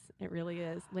is. It really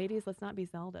is. Ladies, let's not be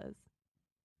Zeldas.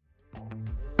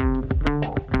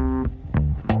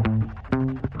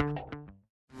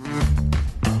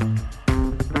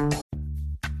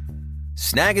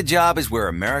 Snag a Job is where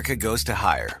America goes to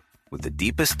hire, with the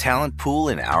deepest talent pool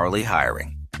in hourly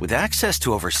hiring. With access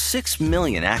to over 6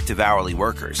 million active hourly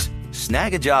workers,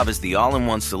 Snag a Job is the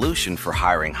all-in-one solution for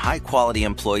hiring high-quality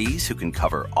employees who can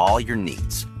cover all your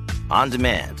needs. On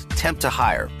demand, temp to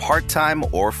hire, part-time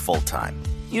or full-time.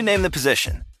 You name the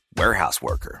position. Warehouse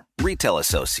worker, retail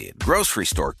associate, grocery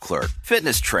store clerk,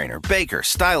 fitness trainer, baker,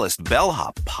 stylist,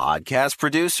 bellhop, podcast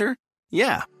producer.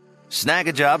 Yeah, Snag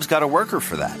a Job's got a worker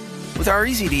for that. With our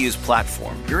easy-to-use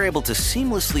platform, you're able to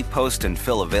seamlessly post and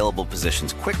fill available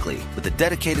positions quickly with a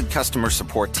dedicated customer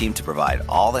support team to provide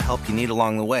all the help you need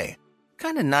along the way.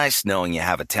 Kind of nice knowing you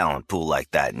have a talent pool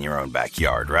like that in your own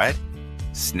backyard, right?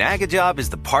 Snag a Job is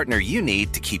the partner you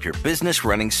need to keep your business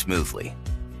running smoothly.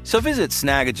 So visit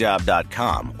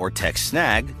snagajob.com or text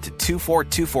snag to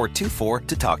 242424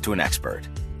 to talk to an expert.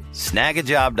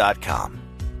 Snagajob.com,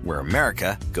 where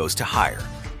America goes to hire.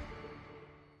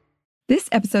 This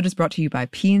episode is brought to you by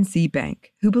PNC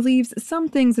Bank, who believes some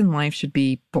things in life should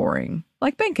be boring,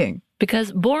 like banking.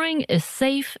 Because boring is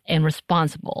safe and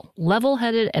responsible,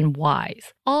 level-headed and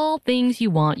wise. All things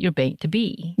you want your bank to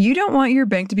be. You don't want your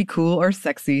bank to be cool or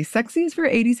sexy. Sexy is for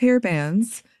 80s hair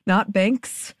bands, not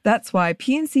banks. That's why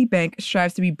PNC Bank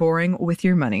strives to be boring with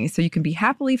your money so you can be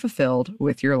happily fulfilled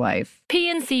with your life.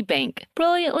 PNC Bank,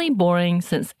 brilliantly boring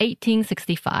since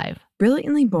 1865.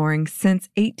 Brilliantly Boring Since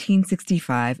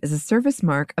 1865 is a service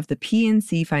mark of the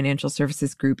PNC Financial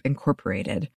Services Group,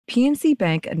 Incorporated. PNC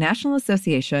Bank, a National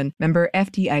Association, member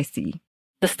FDIC.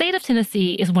 The state of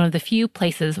Tennessee is one of the few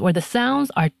places where the sounds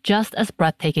are just as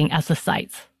breathtaking as the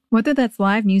sights. Whether that's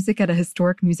live music at a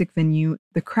historic music venue,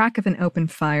 the crack of an open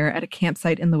fire at a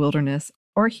campsite in the wilderness,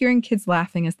 or hearing kids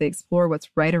laughing as they explore what's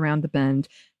right around the bend,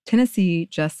 Tennessee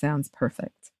just sounds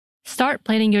perfect. Start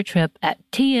planning your trip at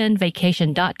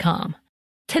tnvacation.com.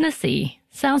 Tennessee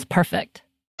sounds perfect.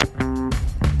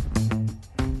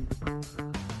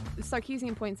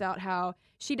 Sarkeesian points out how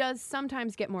she does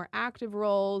sometimes get more active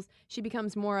roles. She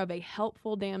becomes more of a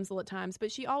helpful damsel at times,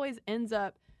 but she always ends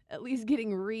up at least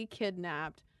getting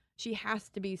re-kidnapped. She has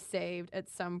to be saved at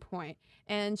some point.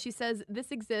 And she says this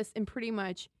exists in pretty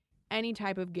much any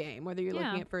type of game, whether you're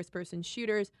looking at first-person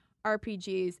shooters,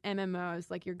 RPGs, MMOs,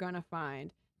 like you're going to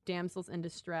find damsels in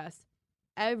distress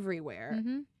everywhere.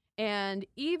 Mm-hmm. And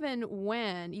even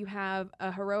when you have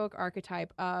a heroic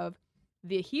archetype of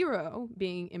the hero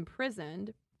being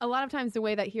imprisoned, a lot of times the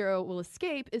way that hero will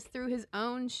escape is through his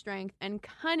own strength and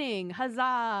cunning.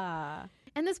 Huzzah!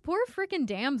 And this poor freaking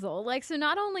damsel, so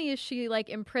not only is she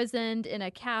imprisoned in a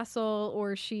castle,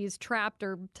 or she's trapped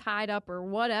or tied up or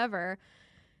whatever,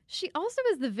 she also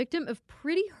is the victim of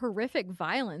pretty horrific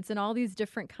violence in all these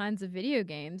different kinds of video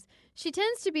games. She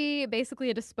tends to be basically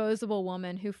a disposable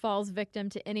woman who falls victim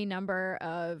to any number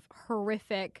of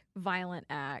horrific, violent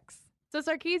acts. So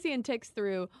Sarkeesian ticks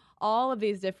through all of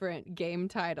these different game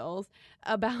titles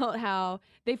about how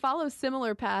they follow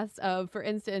similar paths of, for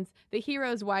instance, the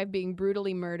hero's wife being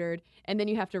brutally murdered, and then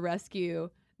you have to rescue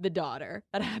the daughter.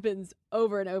 That happens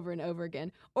over and over and over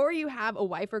again. Or you have a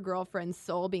wife or girlfriend's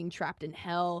soul being trapped in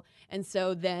hell, and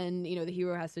so then, the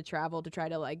hero has to travel to try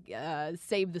to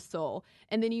save the soul.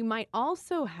 And then you might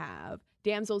also have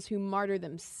damsels who martyr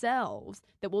themselves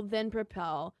that will then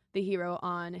propel the hero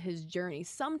on his journey.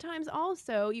 Sometimes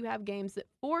also you have games that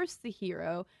force the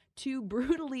hero to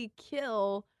brutally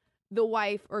kill the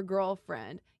wife or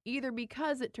girlfriend, either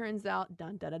because it turns out,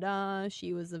 dun da da da,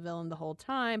 she was the villain the whole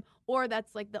time, or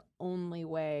that's the only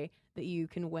way that you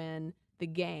can win the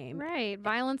game. Right.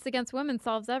 Violence against women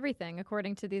solves everything,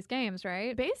 according to these games,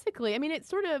 right? Basically, I mean, it's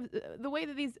sort of the way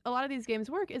that a lot of these games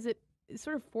work is it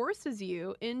sort of forces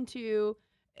you into,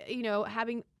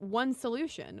 having one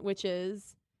solution, which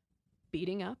is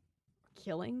beating up,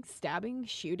 killing, stabbing,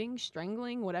 shooting,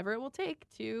 strangling, whatever it will take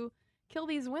to kill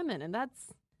these women. And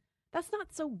that's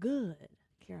not so good,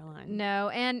 Caroline. No,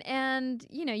 and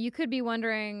you could be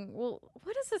wondering, well,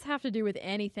 what does this have to do with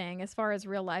anything as far as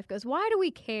real life goes? Why do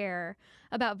we care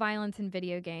about violence in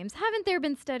video games? Haven't there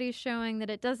been studies showing that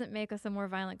it doesn't make us a more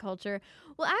violent culture?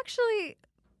 Well, actually,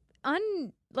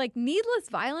 needless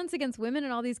violence against women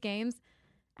in all these games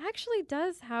actually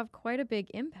does have quite a big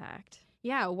impact.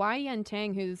 Yeah, Y.Yen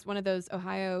Tang, who's one of those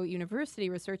Ohio University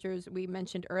researchers we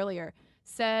mentioned earlier,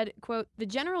 said, quote, "The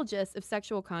general gist of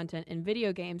sexual content in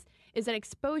video games is that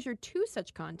exposure to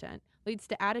such content leads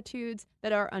to attitudes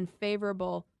that are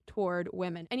unfavorable toward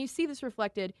women." And you see this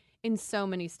reflected in so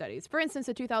many studies. For instance,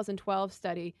 a 2012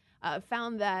 study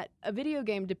found that a video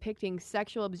game depicting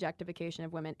sexual objectification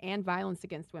of women and violence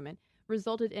against women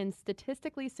resulted in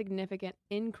statistically significant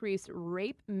increased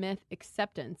rape myth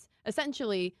acceptance,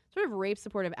 essentially sort of rape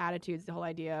supportive attitudes, the whole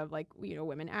idea of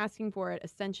women asking for it,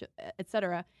 et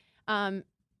cetera. And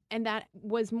that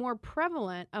was more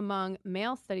prevalent among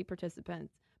male study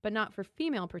participants, but not for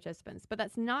female participants. But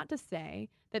that's not to say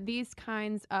that these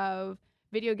kinds of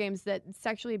video games that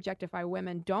sexually objectify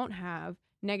women don't have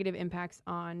negative impacts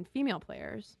on female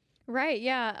players. Right,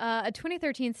 yeah. A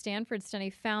 2013 Stanford study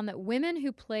found that women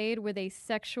who played with a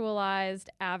sexualized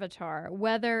avatar,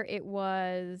 whether it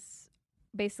was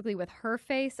basically with her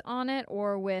face on it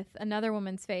or with another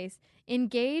woman's face,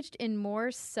 engaged in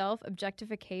more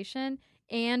self-objectification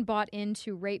and bought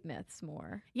into rape myths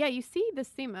more. Yeah, you see this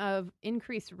theme of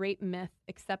increased rape myth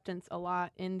acceptance a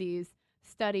lot in these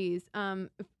studies.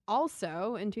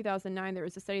 Also, in 2009, there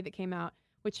was a study that came out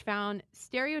which found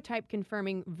stereotype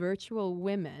confirming virtual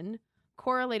women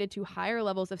correlated to higher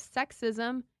levels of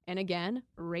sexism and, again,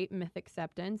 rape myth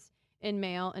acceptance in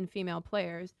male and female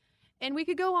players. And we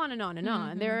could go on and on and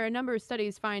on. There are a number of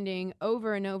studies finding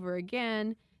over and over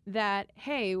again that,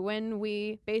 hey, when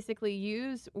we basically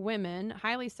use women,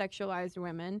 highly sexualized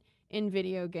women, in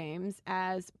video games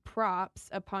as props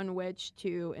upon which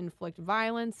to inflict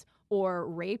violence or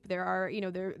rape,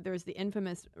 there's the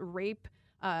infamous rape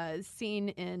scene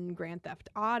in Grand Theft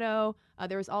Auto.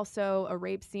 There was also a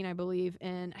rape scene, I believe,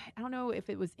 I don't know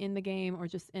if it was in the game or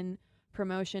just in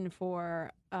promotion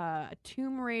for a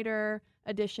Tomb Raider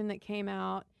edition that came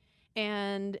out.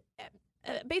 And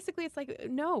basically it's like,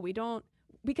 no, we don't,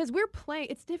 because we're playing,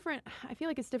 it's different. I feel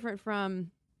like it's different from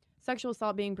sexual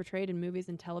assault being portrayed in movies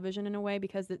and television in a way,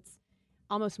 because it's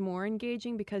almost more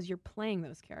engaging because you're playing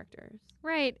those characters.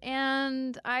 Right.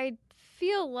 And I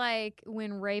feel like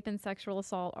when rape and sexual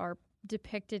assault are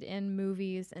depicted in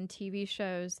movies and TV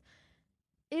shows,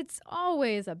 it's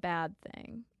always a bad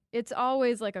thing. It's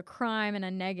always like a crime and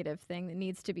a negative thing that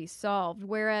needs to be solved.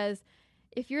 Whereas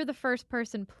if you're the first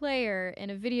person player in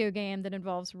a video game that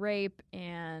involves rape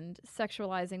and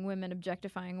sexualizing women,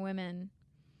 objectifying women,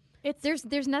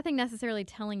 there's nothing necessarily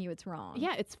telling you it's wrong.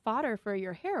 Yeah, it's fodder for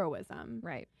your heroism.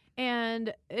 Right.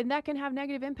 And that can have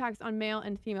negative impacts on male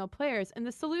and female players. And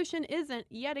the solution isn't,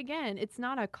 yet again, it's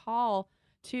not a call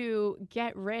to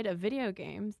get rid of video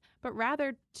games, but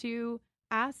rather to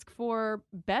ask for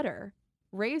better,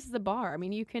 raise the bar. I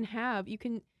mean, you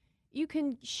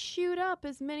can shoot up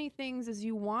as many things as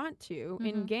you want to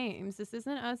in games. This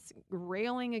isn't us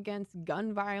railing against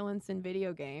gun violence in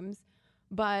video games,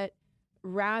 but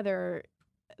rather,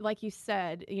 like you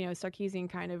said, Sarkeesian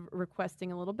kind of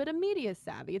requesting a little bit of media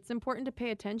savvy. It's important to pay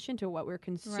attention to what we're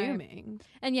consuming. Right.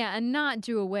 And and not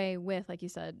do away with, like you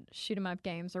said, shoot 'em up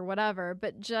games or whatever,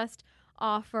 but just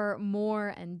offer more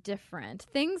and different.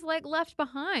 Things like Left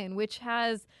Behind, which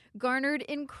has garnered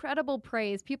incredible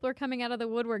praise. People are coming out of the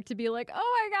woodwork to be like,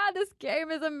 oh my God, this game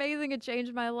is amazing. It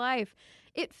changed my life.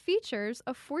 It features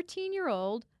a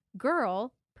 14-year-old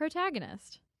girl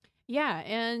protagonist. Yeah,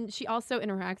 and she also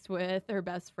interacts with her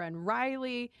best friend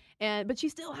Riley, but she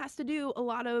still has to do a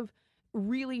lot of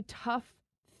really tough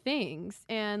things.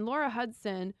 And Laura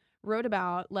Hudson wrote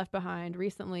about Left Behind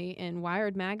recently in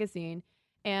Wired magazine,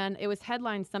 and it was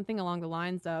headlined something along the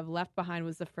lines of Left Behind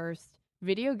was the first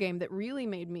video game that really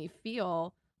made me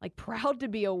feel like proud to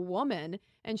be a woman.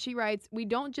 And she writes, "We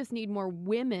don't just need more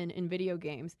women in video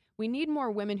games. We need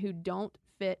more women who don't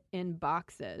fit in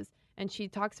boxes." And she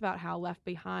talks about how Left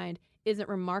Behind isn't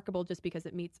remarkable just because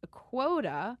it meets a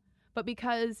quota, but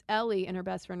because Ellie and her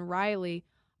best friend Riley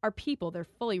are people. They're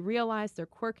fully realized, they're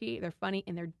quirky, they're funny,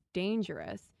 and they're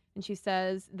dangerous. And she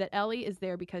says that Ellie is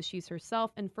there because she's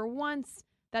herself, and for once,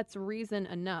 that's reason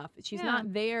enough. She's Yeah.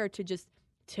 not there to just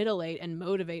titillate and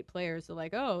motivate players. So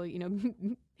like, oh,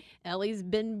 Ellie's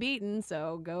been beaten,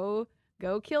 so go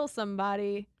kill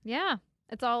somebody. Yeah,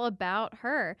 it's all about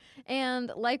her.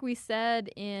 And like we said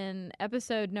in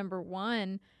episode number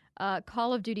 1,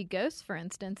 Call of Duty Ghosts, for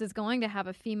instance, is going to have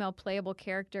a female playable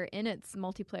character in its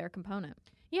multiplayer component.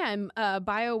 Yeah, and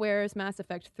BioWare's Mass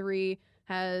Effect 3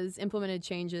 has implemented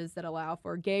changes that allow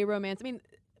for gay romance. I mean,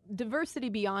 diversity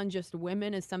beyond just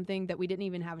women is something that we didn't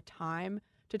even have time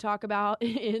to talk about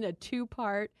in a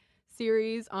 2-part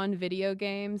series on video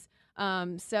games.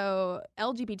 So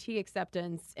LGBT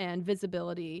acceptance and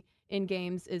visibility in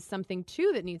games is something,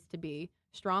 too, that needs to be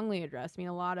strongly addressed. I mean,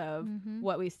 a lot of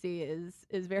what we see is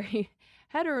very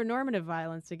heteronormative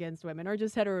violence against women, or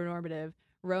just heteronormative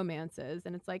romances.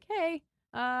 And it's like, hey,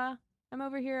 I'm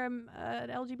over here. I'm an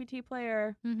LGBT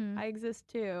player. I exist,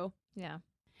 too. Yeah.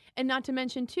 And not to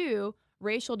mention, too,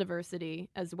 racial diversity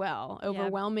as well.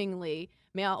 Overwhelmingly,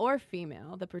 male or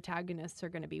female, the protagonists are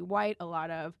going to be white. A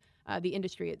lot of the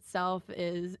industry itself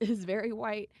is very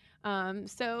white.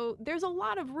 So there's a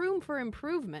lot of room for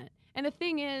improvement. And the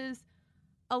thing is,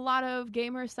 a lot of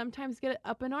gamers sometimes get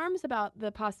up in arms about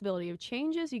the possibility of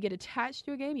changes. You get attached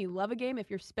to a game. You love a game. If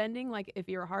you're spending, like if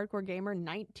you're a hardcore gamer,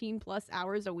 19 plus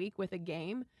hours a week with a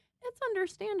game, it's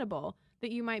understandable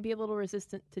that you might be a little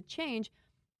resistant to change,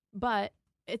 but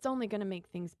it's only going to make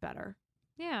things better.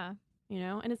 Yeah.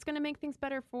 And it's going to make things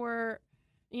better for,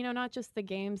 not just the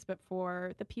games, but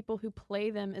for the people who play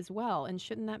them as well. And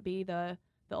shouldn't that be the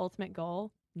ultimate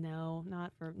goal? No,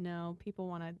 not for, no. People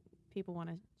want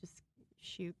to just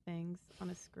shoot things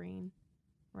on a screen,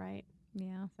 right?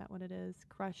 Yeah. Is that what it is?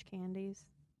 Crush candies?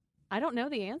 I don't know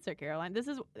the answer, Caroline. This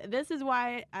is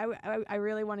why I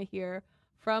really want to hear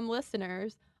from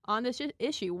listeners on this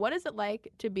issue. What is it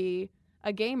like to be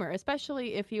a gamer,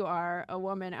 especially if you are a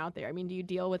woman out there? I mean, do you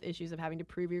deal with issues of having to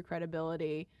prove your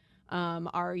credibility?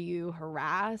 Are you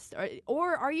harassed,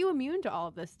 or are you immune to all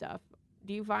of this stuff?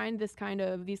 Do you find these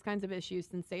kinds of issues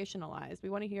sensationalized?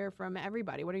 We want to hear from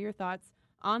everybody. What are your thoughts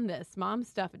on this?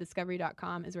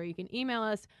 momstuff@discovery.com is where you can email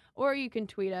us, or you can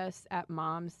tweet us at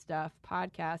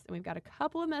momstuffpodcast. And we've got a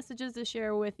couple of messages to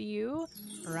share with you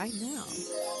right now.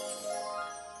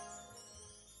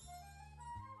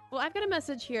 Well, I've got a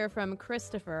message here from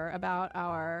Christopher about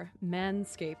our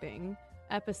manscaping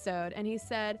episode, and he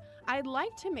said, I'd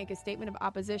like to make a statement of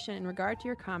opposition in regard to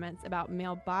your comments about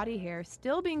male body hair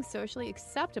still being socially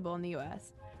acceptable in the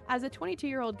U.S. As a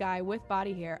 22-year-old guy with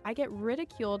body hair, I get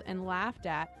ridiculed and laughed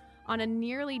at on a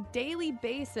nearly daily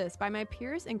basis by my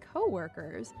peers and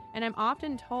coworkers, and I'm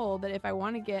often told that if I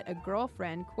want to get a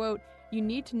girlfriend, quote, you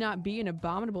need to not be an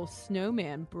abominable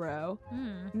snowman, bro.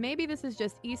 Maybe this is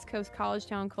just East Coast college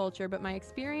town culture, but my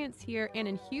experience here and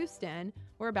in Houston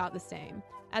were about the same.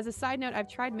 As a side note, I've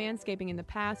tried manscaping in the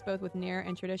past, both with Nair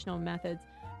and traditional methods,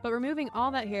 but removing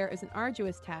all that hair is an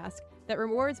arduous task that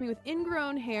rewards me with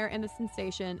ingrown hair and the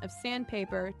sensation of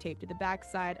sandpaper taped to the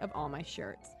backside of all my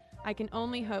shirts. I can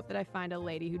only hope that I find a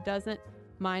lady who doesn't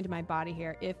mind my body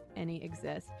hair, if any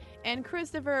exists. And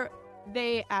Christopher,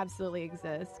 they absolutely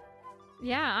exist.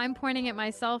 Yeah, I'm pointing at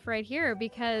myself right here,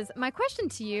 because my question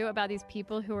to you about these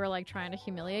people who are like trying to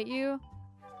humiliate you,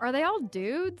 are they all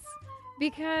dudes?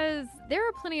 Because there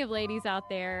are plenty of ladies out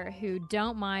there who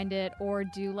don't mind it or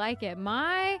do like it.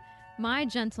 My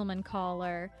gentleman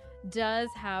caller does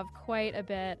have quite a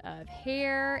bit of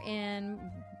hair in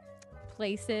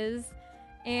places,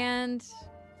 and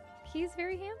he's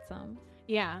very handsome.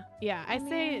 Yeah. I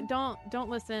say don't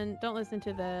listen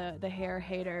to the hair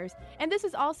haters. And this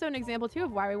is also an example too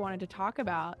of why we wanted to talk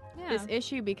about this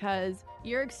issue, because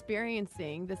you're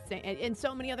experiencing the same, and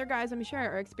so many other guys, I'm sure,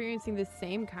 are experiencing the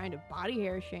same kind of body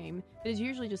hair shame that has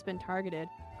usually just been targeted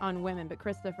on women. But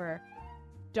Christopher,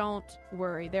 don't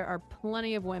worry. There are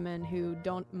plenty of women who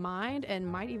don't mind and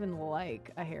might even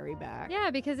like a hairy back. Yeah,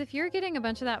 because if you're getting a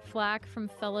bunch of that flack from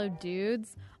fellow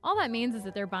dudes, all that means is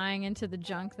that they're buying into the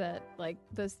junk that, like,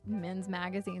 those men's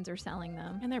magazines are selling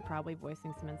them. And they're probably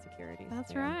voicing some insecurities.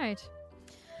 That's too. right.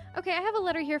 Okay, I have a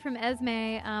letter here from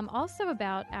Esme, also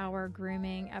about our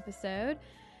grooming episode.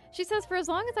 She says, for as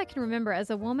long as I can remember, as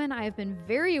a woman, I have been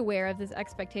very aware of this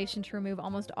expectation to remove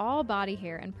almost all body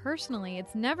hair, and personally,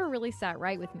 it's never really sat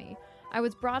right with me. I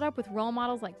was brought up with role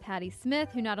models like Patti Smith,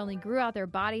 who not only grew out their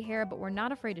body hair, but were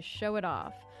not afraid to show it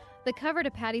off. The cover to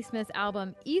Patti Smith's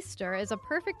album, Easter, is a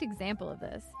perfect example of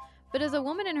this. But as a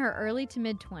woman in her early to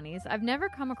mid-20s, I've never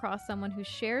come across someone who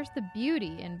shares the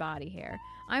beauty in body hair.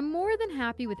 I'm more than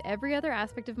happy with every other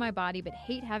aspect of my body, but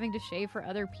hate having to shave for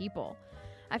other people.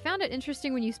 I found it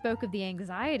interesting when you spoke of the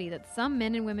anxiety that some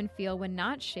men and women feel when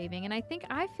not shaving, and I think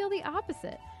I feel the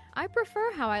opposite. I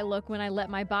prefer how I look when I let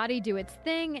my body do its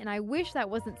thing, and I wish that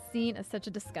wasn't seen as such a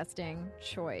disgusting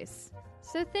choice.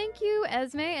 So thank you,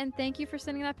 Esme, and thank you for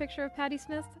sending that picture of Patti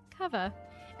Smith's cover.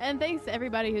 And thanks to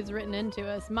everybody who's written into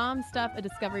us.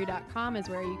 momstuff@discovery.com is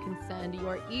where you can send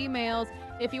your emails.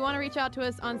 If you want to reach out to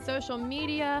us on social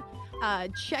media,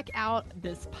 check out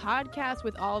this podcast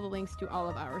with all the links to all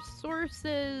of our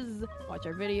sources. Watch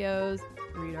our videos,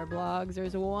 read our blogs.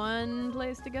 There's one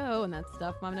place to go, and that's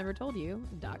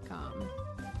stuffmomnevertoldyou.com.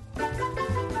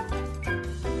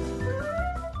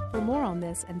 For more on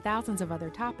this and thousands of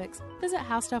other topics, visit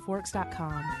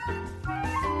howstuffworks.com.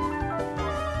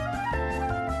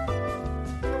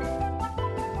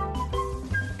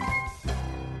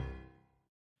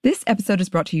 This episode is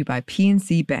brought to you by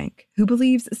PNC Bank, who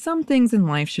believes some things in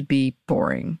life should be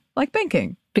boring, like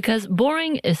banking. Because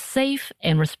boring is safe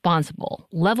and responsible,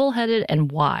 level-headed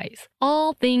and wise.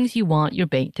 All things you want your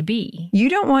bank to be. You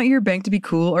don't want your bank to be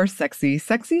cool or sexy.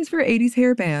 Sexy is for 80s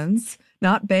hair bands,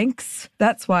 not banks.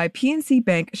 That's why PNC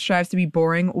Bank strives to be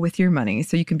boring with your money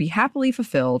so you can be happily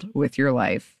fulfilled with your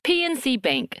life. PNC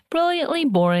Bank, brilliantly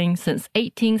boring since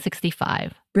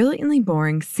 1865. Brilliantly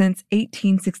Boring Since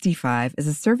 1865 is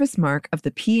a service mark of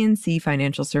the PNC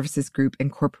Financial Services Group,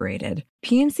 Incorporated.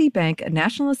 PNC Bank, a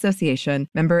National Association,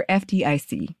 member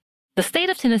FDIC. The state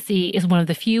of Tennessee is one of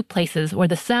the few places where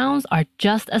the sounds are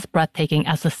just as breathtaking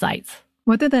as the sights.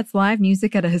 Whether that's live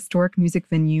music at a historic music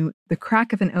venue, the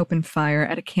crack of an open fire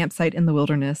at a campsite in the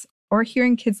wilderness, or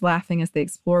hearing kids laughing as they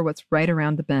explore what's right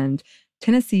around the bend,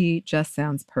 Tennessee just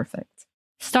sounds perfect.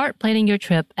 Start planning your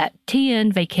trip at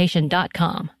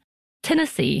tnvacation.com.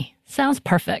 Tennessee sounds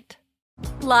perfect.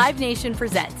 Live Nation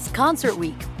presents Concert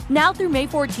Week. Now through May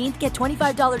 14th, get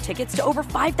 $25 tickets to over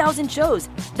 5,000 shows.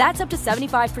 That's up to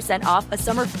 75% off a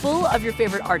summer full of your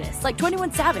favorite artists like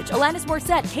 21 Savage, Alanis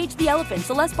Morissette, Cage the Elephant,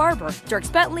 Celeste Barber,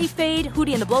 Dierks Bentley, Fade,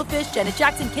 Hootie and the Blowfish, Janet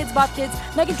Jackson, Kids Bop Kids,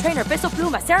 Meghan Trainor, Peso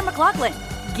Pluma, Sarah McLachlan.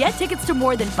 Get tickets to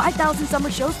more than 5,000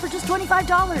 summer shows for just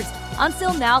 $25. On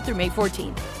sale now through May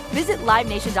 14th. Visit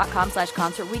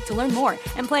livenation.com/Concert Week to learn more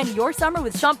and plan your summer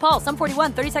with Sean Paul, Sum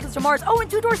 41, 30 Seconds to Mars,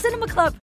 and Two Door Cinema Club.